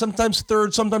second, sometimes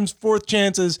third, sometimes fourth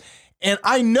chances. And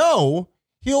I know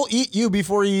he'll eat you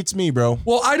before he eats me, bro.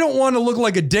 Well, I don't want to look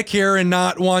like a dick here and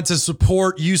not want to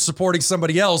support you supporting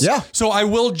somebody else. Yeah. So I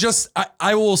will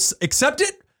I will accept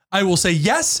it. I will say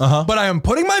yes, but I am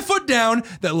putting my foot down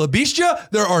that LaBestia,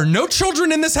 there are no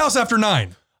children in this house after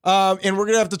 9. And we're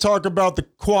going to have to talk about the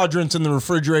quadrants in the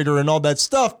refrigerator and all that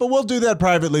stuff, but we'll do that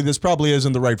privately. This probably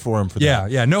isn't the right forum for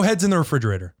that. Yeah, no heads in the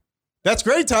refriderator. That's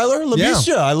great, Tyler.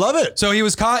 LaBestia, I love it. So he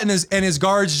was caught, and his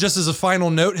guards, just as a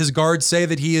final note, his guards say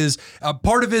that he is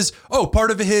part of his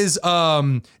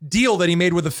deal that he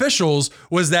made with officials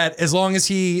was that as long as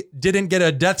he didn't get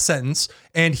a death sentence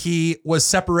and he was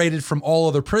separated from all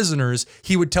other prisoners,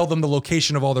 he would tell them the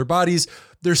location of all their bodies.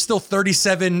 There's still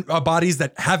 37 bodies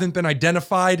that haven't been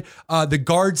identified. The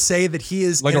guards say that he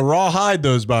is like a rawhide,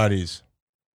 those bodies.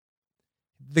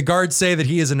 The guards say that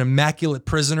he is an immaculate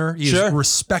prisoner. He is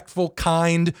respectful,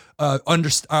 kind, oh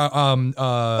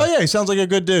yeah, he sounds like a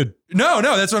good dude. No,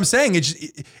 that's what I'm saying.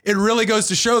 It really goes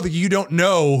to show that you don't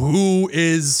know who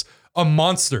is a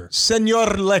monster. Senor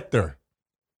Lecter.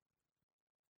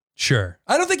 Sure.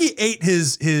 I don't think he ate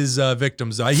his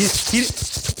victims.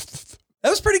 That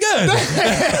was pretty good.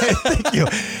 Thank you.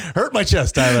 Hurt my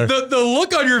chest, Tyler. The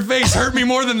look on your face hurt me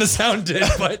more than the sound did.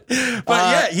 But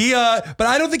yeah, but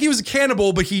I don't think he was a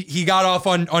cannibal, but he got off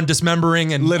on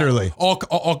dismembering and literally.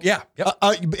 Yeah.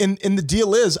 And the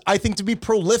deal is, I think to be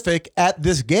prolific at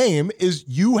this game is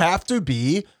you have to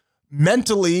be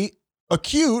mentally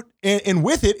acute and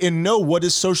with it and know what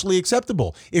is socially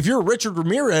acceptable. If you're Richard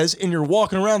Ramirez and you're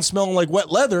walking around smelling like wet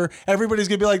leather, everybody's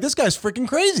gonna be like, this guy's freaking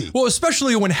crazy. Well,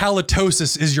 especially when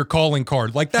halitosis is your calling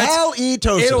card. Like that's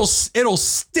halitosis. It'll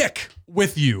stick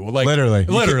with you. Like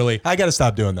literally. I gotta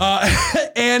stop doing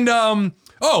that. And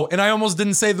I almost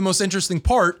didn't say the most interesting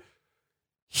part.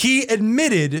 He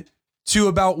admitted to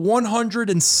about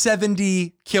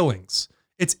 170 killings.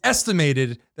 It's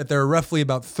estimated that there are roughly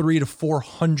about 300 to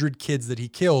 400 kids that he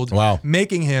killed,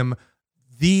 making him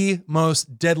the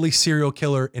most deadly serial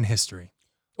killer in history.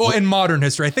 Well, in modern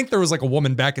history. I think there was like a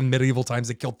woman back in medieval times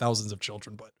that killed thousands of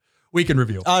children, but we can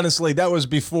review. Honestly, that was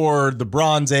before the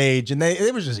Bronze Age, and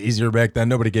it was just easier back then.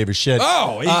 Nobody gave a shit.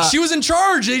 Oh, she was in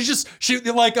charge. She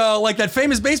like that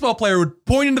famous baseball player would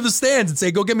point into the stands and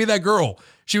say, "Go get me that girl."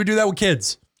 She would do that with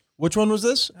kids. Which one was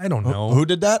this? I don't know. Who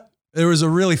did that? There was a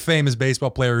really famous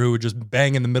baseball player who would just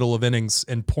bang in the middle of innings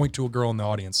and point to a girl in the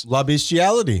audience. La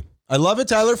bestiality. I love it,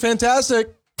 Tyler.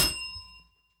 Fantastic.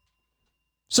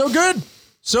 So good.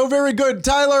 So very good,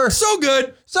 Tyler. So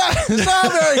good. So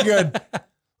very good.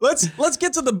 Let's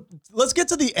get to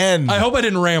the end. I hope I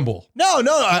didn't ramble. No,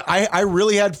 I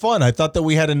really had fun. I thought that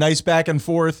we had a nice back and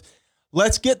forth.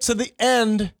 Let's get to the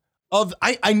end of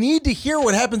I need to hear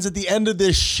what happens at the end of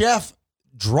this chef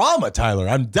drama, Tyler.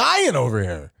 I'm dying over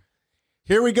here.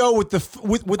 Here we go with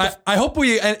the I hope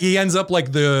he ends up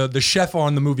like the chef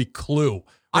on the movie Clue.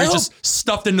 I He's hope- just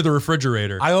stuffed into the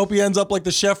refrigerator. I hope he ends up like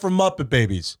the chef from Muppet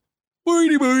Babies.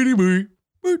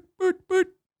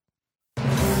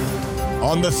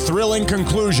 On the thrilling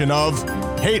conclusion of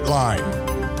Hate Line.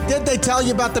 Did they tell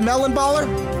you about the melon baller?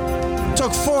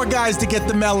 Took 4 guys to get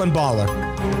the melon baller.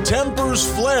 Tempers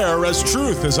flare as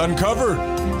truth is uncovered.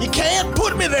 You can't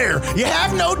put me there. You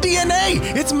have no DNA.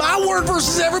 It's my word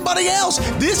versus everybody else.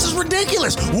 This is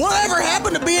ridiculous. Whatever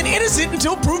happened to being innocent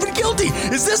until proven guilty?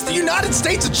 Is this the United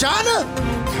States of China?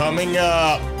 Coming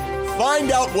up,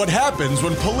 find out what happens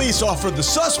when police offer the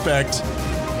suspect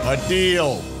a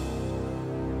deal.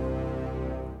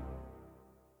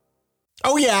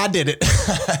 Oh, yeah, I did it.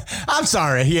 I'm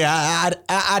sorry. Yeah,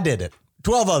 I did it.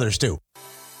 12 others, too.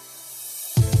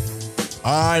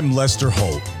 I'm Lester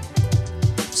Holt.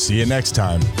 See you next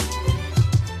time.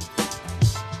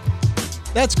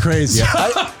 That's crazy.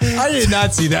 I did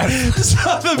not see that.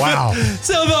 Wow.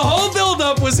 So the whole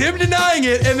buildup was him denying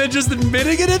it and then just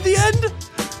admitting it at the end?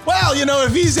 Well, you know,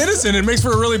 if he's innocent, it makes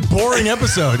for a really boring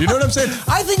episode. You know what I'm saying?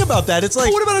 I think about that. It's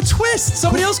like, What about a twist?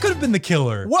 Somebody else could have been the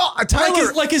killer. well,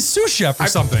 Tyler, like his sous chef or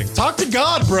something. talk to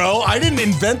God, bro. I didn't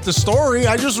invent the story.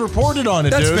 I just reported on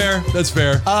it, That's dude. fair. That's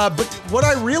fair. But what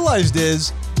I realized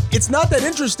is it's not that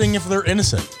interesting if they're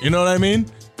innocent. You know what I mean?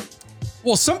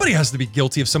 Well, somebody has to be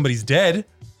guilty if somebody's dead.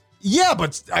 Yeah,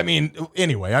 but I mean,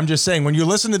 anyway, I'm just saying when you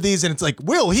listen to these and it's like,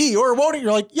 will he or won't he?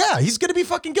 You're like, yeah, he's going to be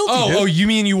fucking guilty. dude. Oh, you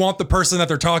mean you want the person that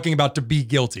they're talking about to be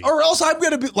guilty? Or else I'm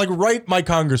going to be like, write my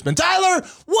congressman. Tyler,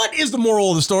 what is the moral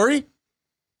of the story?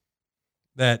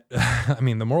 That, I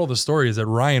mean, the moral of the story is that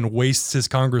Ryan wastes his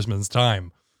congressman's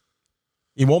time.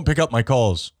 He won't pick up my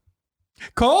calls.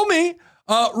 Call me.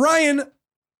 Ryan,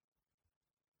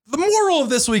 the moral of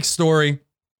this week's story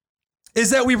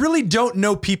is that we really don't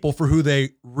know people for who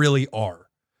they really are.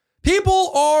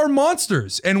 People are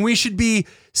monsters, and we should be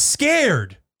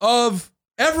scared of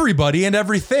everybody and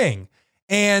everything.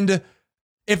 And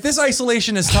if this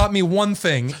isolation has taught me one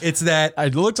thing, it's that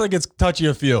It looks like it's touchy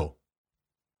a few.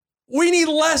 we need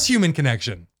less human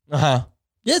connection. Uh-huh.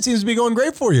 Yeah, it seems to be going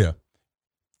great for you.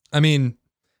 I mean,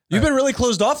 You've been really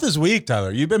closed off this week,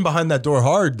 Tyler. You've been behind that door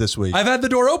hard this week. I've had the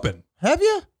door open. Have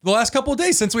you? The last couple of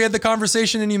days since we had the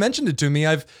conversation and you mentioned it to me,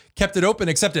 I've kept it open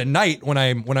except at night when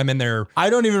I'm in there. I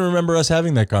don't even remember us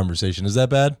having that conversation. Is that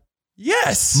bad?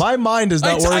 Yes. My mind does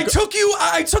not work. I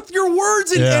took your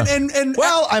words and Yeah. and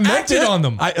Well, I meant acted it. on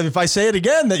them. If I say it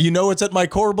again, that you know it's at my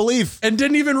core belief. And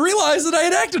didn't even realize that I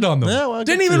had acted on them. Yeah, well,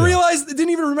 didn't good even for you. realize,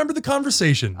 didn't even remember the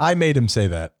conversation. I made him say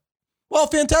that. Well,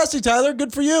 fantastic, Tyler.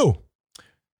 Good for you.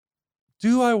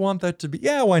 Do I want that to be?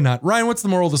 Yeah, why not? Ryan, what's the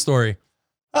moral of the story?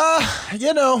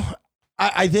 You know,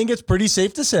 I think it's pretty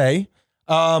safe to say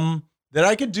that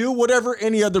I could do whatever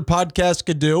any other podcast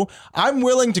could do. I'm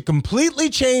willing to completely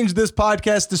change this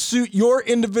podcast to suit your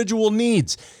individual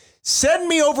needs. Send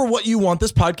me over what you want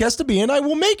this podcast to be, and I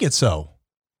will make it so.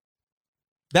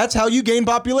 That's how you gain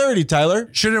popularity, Tyler.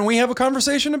 Shouldn't we have a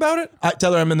conversation about it?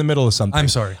 Tyler, I'm in the middle of something. I'm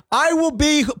sorry. I will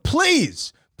be,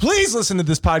 please listen to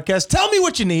this podcast. Tell me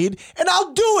what you need, and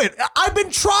I'll do it. I've been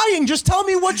trying. Just tell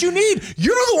me what you need.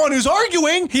 You're the one who's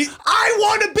arguing. I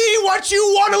want to be what you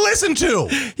want to listen to.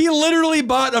 He literally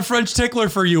bought a French tickler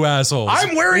for you assholes.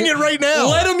 I'm wearing it right now.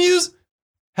 Let him use.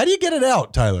 How do you get it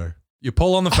out, Tyler? You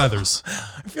pull on the feathers.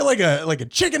 I feel like a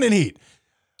chicken in heat.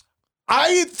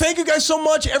 I thank you guys so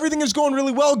much. Everything is going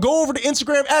really well. Go over to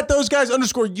Instagram at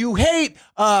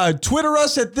 @thoseguys_you_hate. Twitter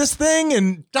us at this thing,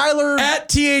 and Tyler At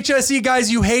THSE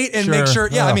guys you hate and make Sure. sure.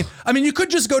 Yeah, Ugh. I mean, you could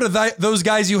just go to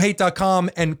thoseguysyouhate.com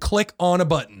and click on a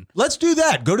button. Let's do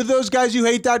that. Go to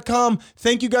thoseguysyouhate.com.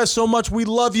 Thank you guys so much. We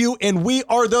love you, and we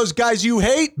are those guys you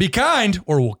hate. Be kind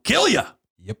or we'll kill you.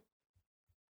 Yep.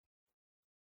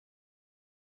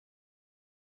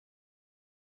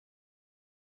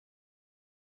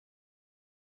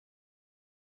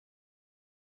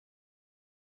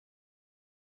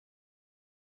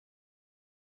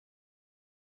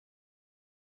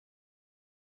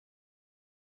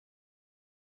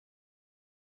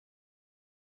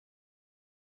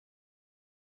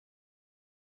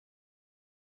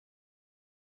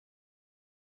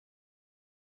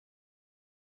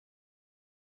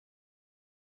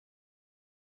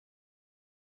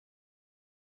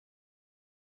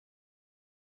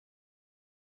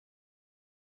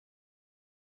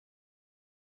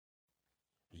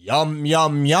 Yum,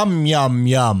 yum, yum, yum,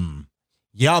 yum.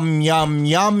 Yum, yum,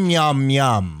 yum, yum,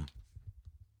 yum.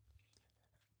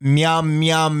 Yum,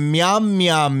 yum, yum,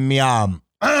 yum, yum.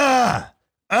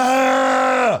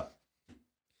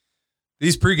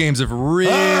 These pre-games have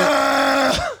really...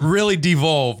 really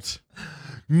devolved.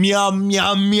 Meow,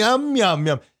 meow, meow, meow,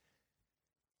 meow.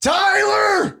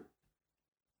 Tyler!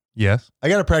 Yes. I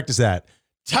got to practice that.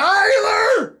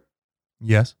 Tyler!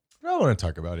 Yes. What do I want to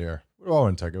talk about here? What do I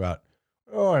want to talk about?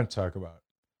 Do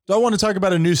I want to talk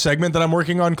about a new segment that I'm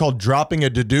working on called Dropping a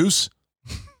Deduce?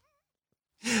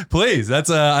 Please. That's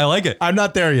I like it. I'm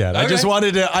not there yet. I Okay. just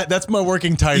wanted to, that's my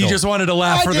working title. You just wanted to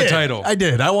laugh for the title. I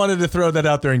did. I wanted to throw that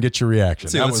out there and get your reaction.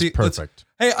 Let's see, That let's was see, perfect.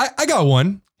 Hey, I got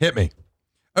one. Hit me.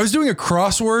 I was doing a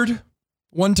crossword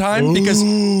one time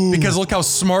because look how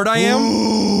smart I am.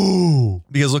 Ooh.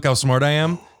 Because look how smart I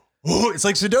am. Ooh, it's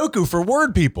like Sudoku for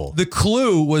word people. The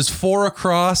clue was 4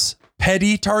 across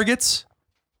petty targets.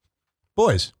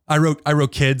 Boys. I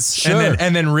wrote kids Sure.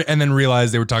 and then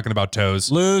realized they were talking about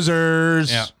toes.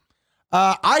 Losers. Yeah.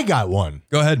 I got one.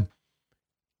 Go ahead.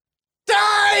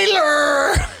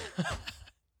 Tyler!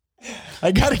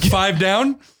 I got to get 5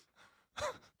 down.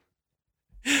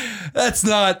 That's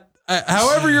not.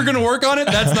 However you're going to work on it,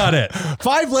 that's not it.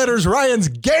 5 letters, Ryan's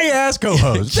gay-ass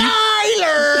co-host.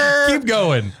 Tyler! Keep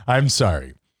going. I'm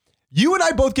sorry. You and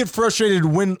I both get frustrated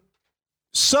when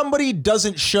somebody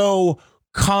doesn't show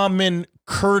common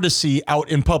courtesy out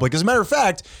in public. As a matter of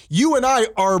fact, you and I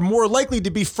are more likely to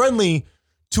be friendly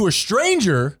to a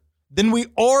stranger than we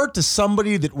are to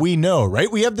somebody that we know,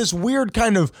 right? We have this weird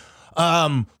kind of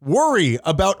worry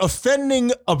about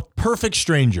offending a perfect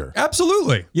stranger.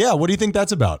 Absolutely. Yeah, what do you think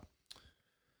that's about?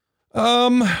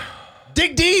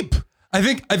 Dig deep. I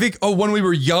think when we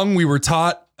were young, we were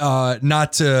taught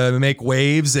not to make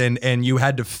waves and you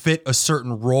had to fit a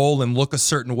certain role and look a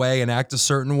certain way and act a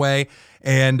certain way.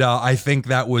 And I think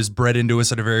that was bred into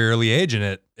us at a very early age,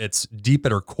 and it's deep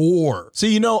at our core.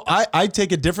 See, I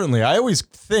take it differently. I always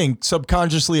think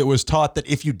subconsciously it was taught that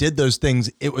if you did those things,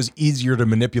 it was easier to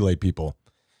manipulate people.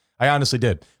 I honestly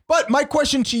did. But my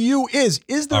question to you is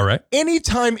there All right. any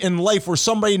time in life where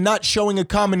somebody not showing a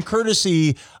common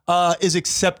courtesy is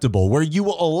acceptable, where you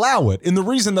will allow it? And the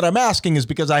reason that I'm asking is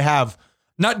because I have...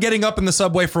 Not getting up in the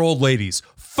subway for old ladies.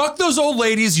 Fuck those old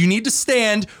ladies. You need to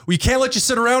stand. We can't let you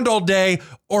sit around all day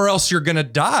or else you're going to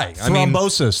die.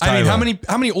 Thrombosis, I mean, Tyler.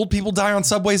 how many old people die on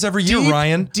subways every year,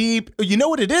 Ryan? Deep. You know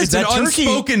what it is? It's an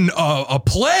unspoken a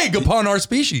plague upon our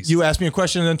species. You asked me a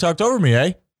question and then talked over me,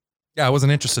 eh? Yeah, I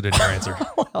wasn't interested in your answer.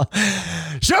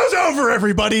 Show's over,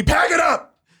 everybody. Pack it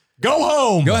up. Go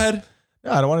home. Go ahead.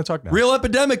 No, I don't want to talk now. Real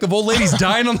epidemic of old ladies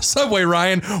dying on the subway,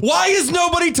 Ryan. Why is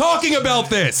nobody talking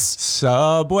about this?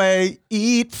 Subway,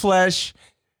 eat flesh.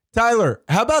 Tyler,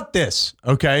 how about this?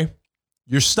 Okay.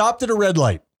 You're stopped at a red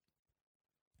light.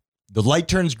 The light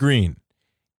turns green.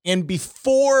 And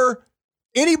before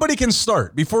anybody can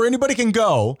start, before anybody can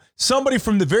go, somebody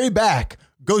from the very back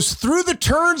goes through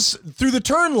the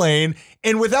turn lane,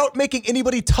 and without making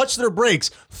anybody touch their brakes,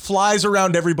 flies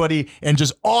around everybody and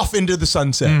just off into the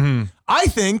sunset. Mm-hmm. I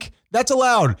think that's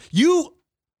allowed. You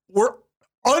were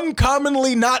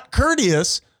uncommonly not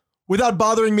courteous without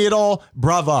bothering me at all.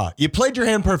 Brava. You played your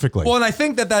hand perfectly. Well, and I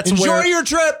think that's Enjoy where your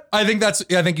trip. I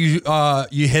think you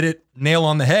hit it nail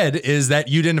on the head, is that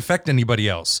you didn't affect anybody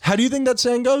else. How do you think that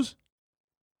saying goes?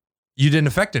 You didn't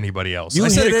affect anybody else. I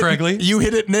said it correctly. You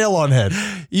hit it nail on head.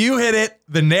 You hit it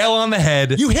the nail on the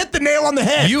head. You hit the nail on the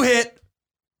head. You hit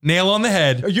nail on the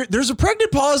head. There's a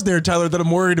pregnant pause there, Tyler, that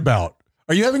I'm worried about.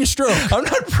 Are you having a stroke? I'm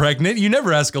not pregnant. You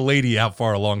never ask a lady how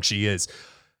far along she is.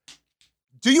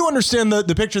 Do you understand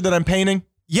the picture that I'm painting?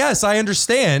 Yes, I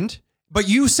understand. But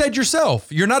you said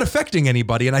yourself, you're not affecting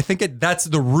anybody. And I think that's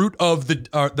the root of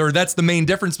or that's the main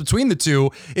difference between the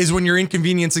two, is when you're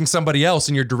inconveniencing somebody else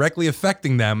and you're directly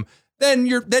affecting them,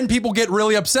 then people get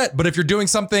really upset. But if you're doing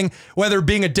something, whether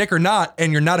being a dick or not,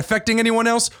 and you're not affecting anyone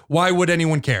else, why would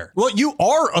anyone care? Well, you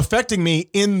are affecting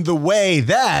me in the way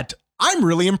that I'm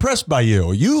really impressed by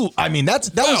you. You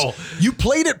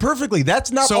played it perfectly.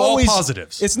 That's not So always all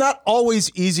positives. It's not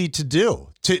always easy to do,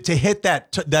 to hit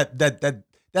that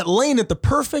lane at the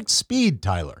perfect speed,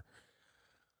 Tyler.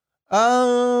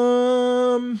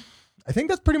 I think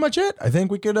that's pretty much it. I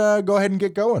think we could go ahead and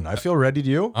get going. I feel ready. Do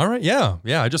you? All right. Yeah.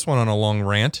 I just went on a long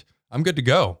rant. I'm good to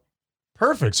go.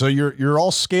 Perfect. So you're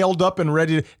all scaled up and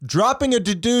ready to dropping a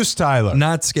deduce, Tyler.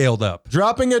 Not scaled up.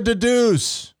 Dropping a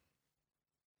deduce.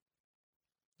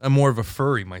 I'm more of a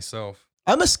furry myself.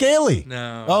 I'm a scaly.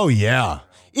 No. Oh yeah.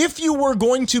 If you were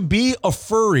going to be a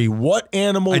furry, what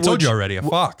animal I would told you already, a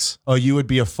fox. Oh, you would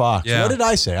be a fox. Yeah. What did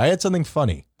I say? I had something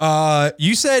funny.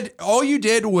 You said all you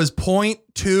did was point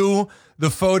to the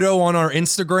photo on our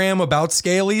Instagram about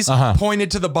scalies, pointed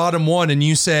to the bottom one, and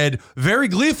you said very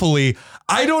gleefully,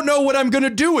 I don't know what I'm going to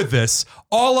do with this.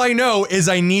 All I know is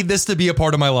I need this to be a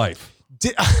part of my life.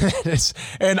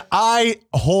 And I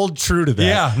hold true to that.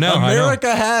 Yeah, no, I know.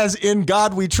 America has In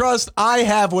God We Trust. I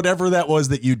have whatever that was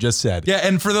that you just said. Yeah,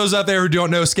 and for those out there who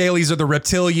don't know, scalies are the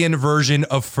reptilian version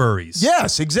of furries.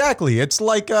 Yes, exactly. It's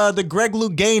like the Greg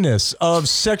Louganis of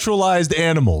sexualized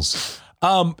animals.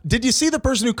 Did you see the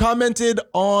person who commented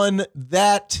on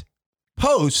that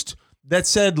post that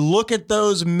said, "Look at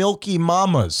those milky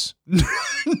mamas"?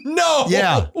 No.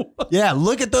 Yeah. Yeah.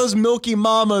 Look at those milky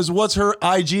mamas. What's her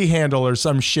IG handle or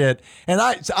some shit? And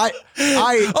I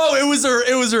Oh,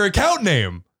 it was her account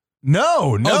name.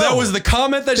 no. Oh, that was the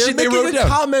comment that They're they making wrote a down.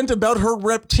 comment about her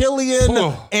reptilian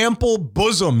Oh. ample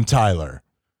bosom, Tyler.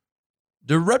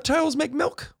 Do reptiles make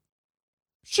milk?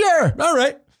 Sure. All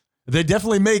right. They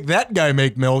definitely make that guy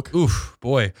make milk. Oof,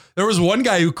 boy. There was one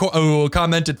guy who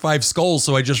commented 5 skulls,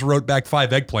 so I just wrote back 5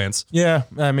 eggplants. Yeah.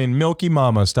 I mean, milky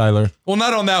mamas, Tyler. Well,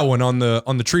 not on that one, on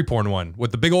the tree porn one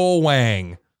with the big old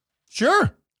wang.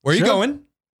 Sure. Where are you Sure. going?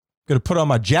 Gonna put on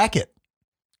my jacket.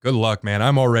 Good luck, man.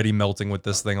 I'm already melting with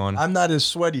this thing on. I'm not as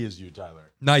sweaty as you,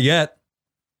 Tyler. Not yet.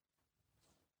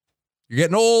 You're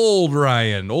getting old,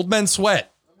 Ryan. Old men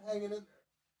sweat. I'm hanging in.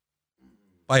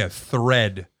 By a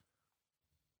thread.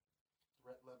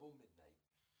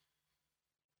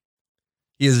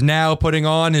 He is now putting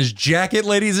on his jacket,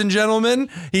 ladies and gentlemen.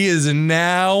 He is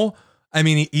now,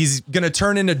 he's going to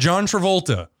turn into John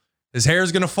Travolta. His hair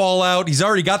is going to fall out. He's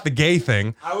already got the gay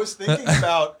thing. I was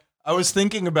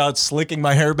thinking about slicking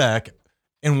my hair back,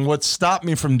 and what stopped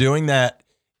me from doing that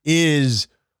is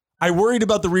I worried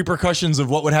about the repercussions of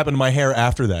what would happen to my hair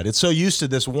after that. It's so used to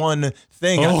this one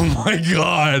thing. Oh my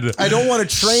God. I don't want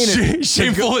to train it.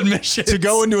 Shameful admission. To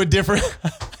go into a different.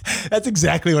 That's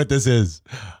exactly what this is.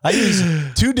 I use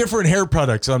 2 different hair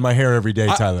products on my hair every day,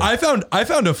 Tyler. I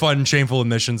found a fun shameful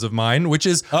admissions of mine, which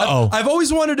is I've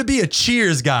always wanted to be a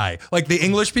cheers guy. Like the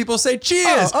English people say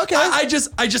cheers. Oh, okay. I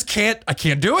just can't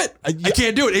do it. I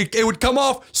can't do it. It would come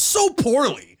off so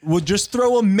poorly. We'll just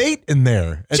throw a mate in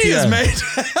there. At the Cheers, end. mate.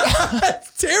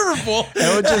 That's terrible.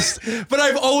 It would just. But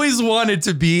I've always wanted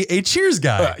to be a cheers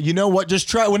guy. You know what? Just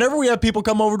try. Whenever we have people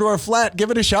come over to our flat,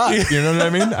 give it a shot. You know what I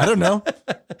mean? I don't know.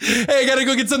 Hey, I gotta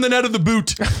go get something out of the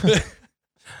boot.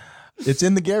 It's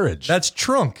in the garage. That's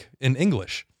trunk in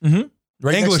English.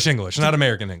 right English, not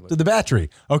American English. to the battery.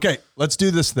 Okay, let's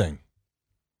do this thing.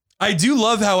 I do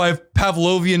love how I've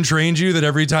Pavlovian trained you that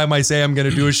every time I say I'm going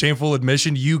to do a shameful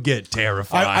admission, you get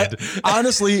terrified.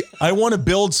 Honestly, I want to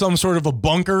build some sort of a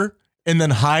bunker and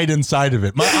then hide inside of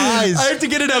it. My eyes. I have to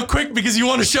get it out quick because you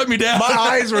want to shut me down. My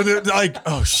eyes were like,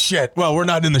 oh shit. Well, we're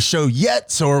not in the show yet,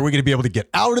 so are we going to be able to get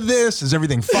out of this? Is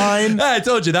everything fine? I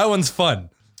told you that one's fun.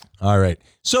 All right.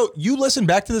 So you listen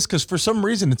back to this because for some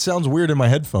reason it sounds weird in my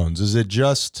headphones. Is it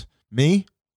just me?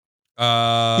 You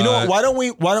know what?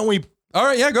 Why don't we? All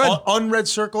right, yeah, go ahead. Unread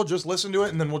circle. Just listen to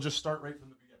it, and then we'll just start right from there.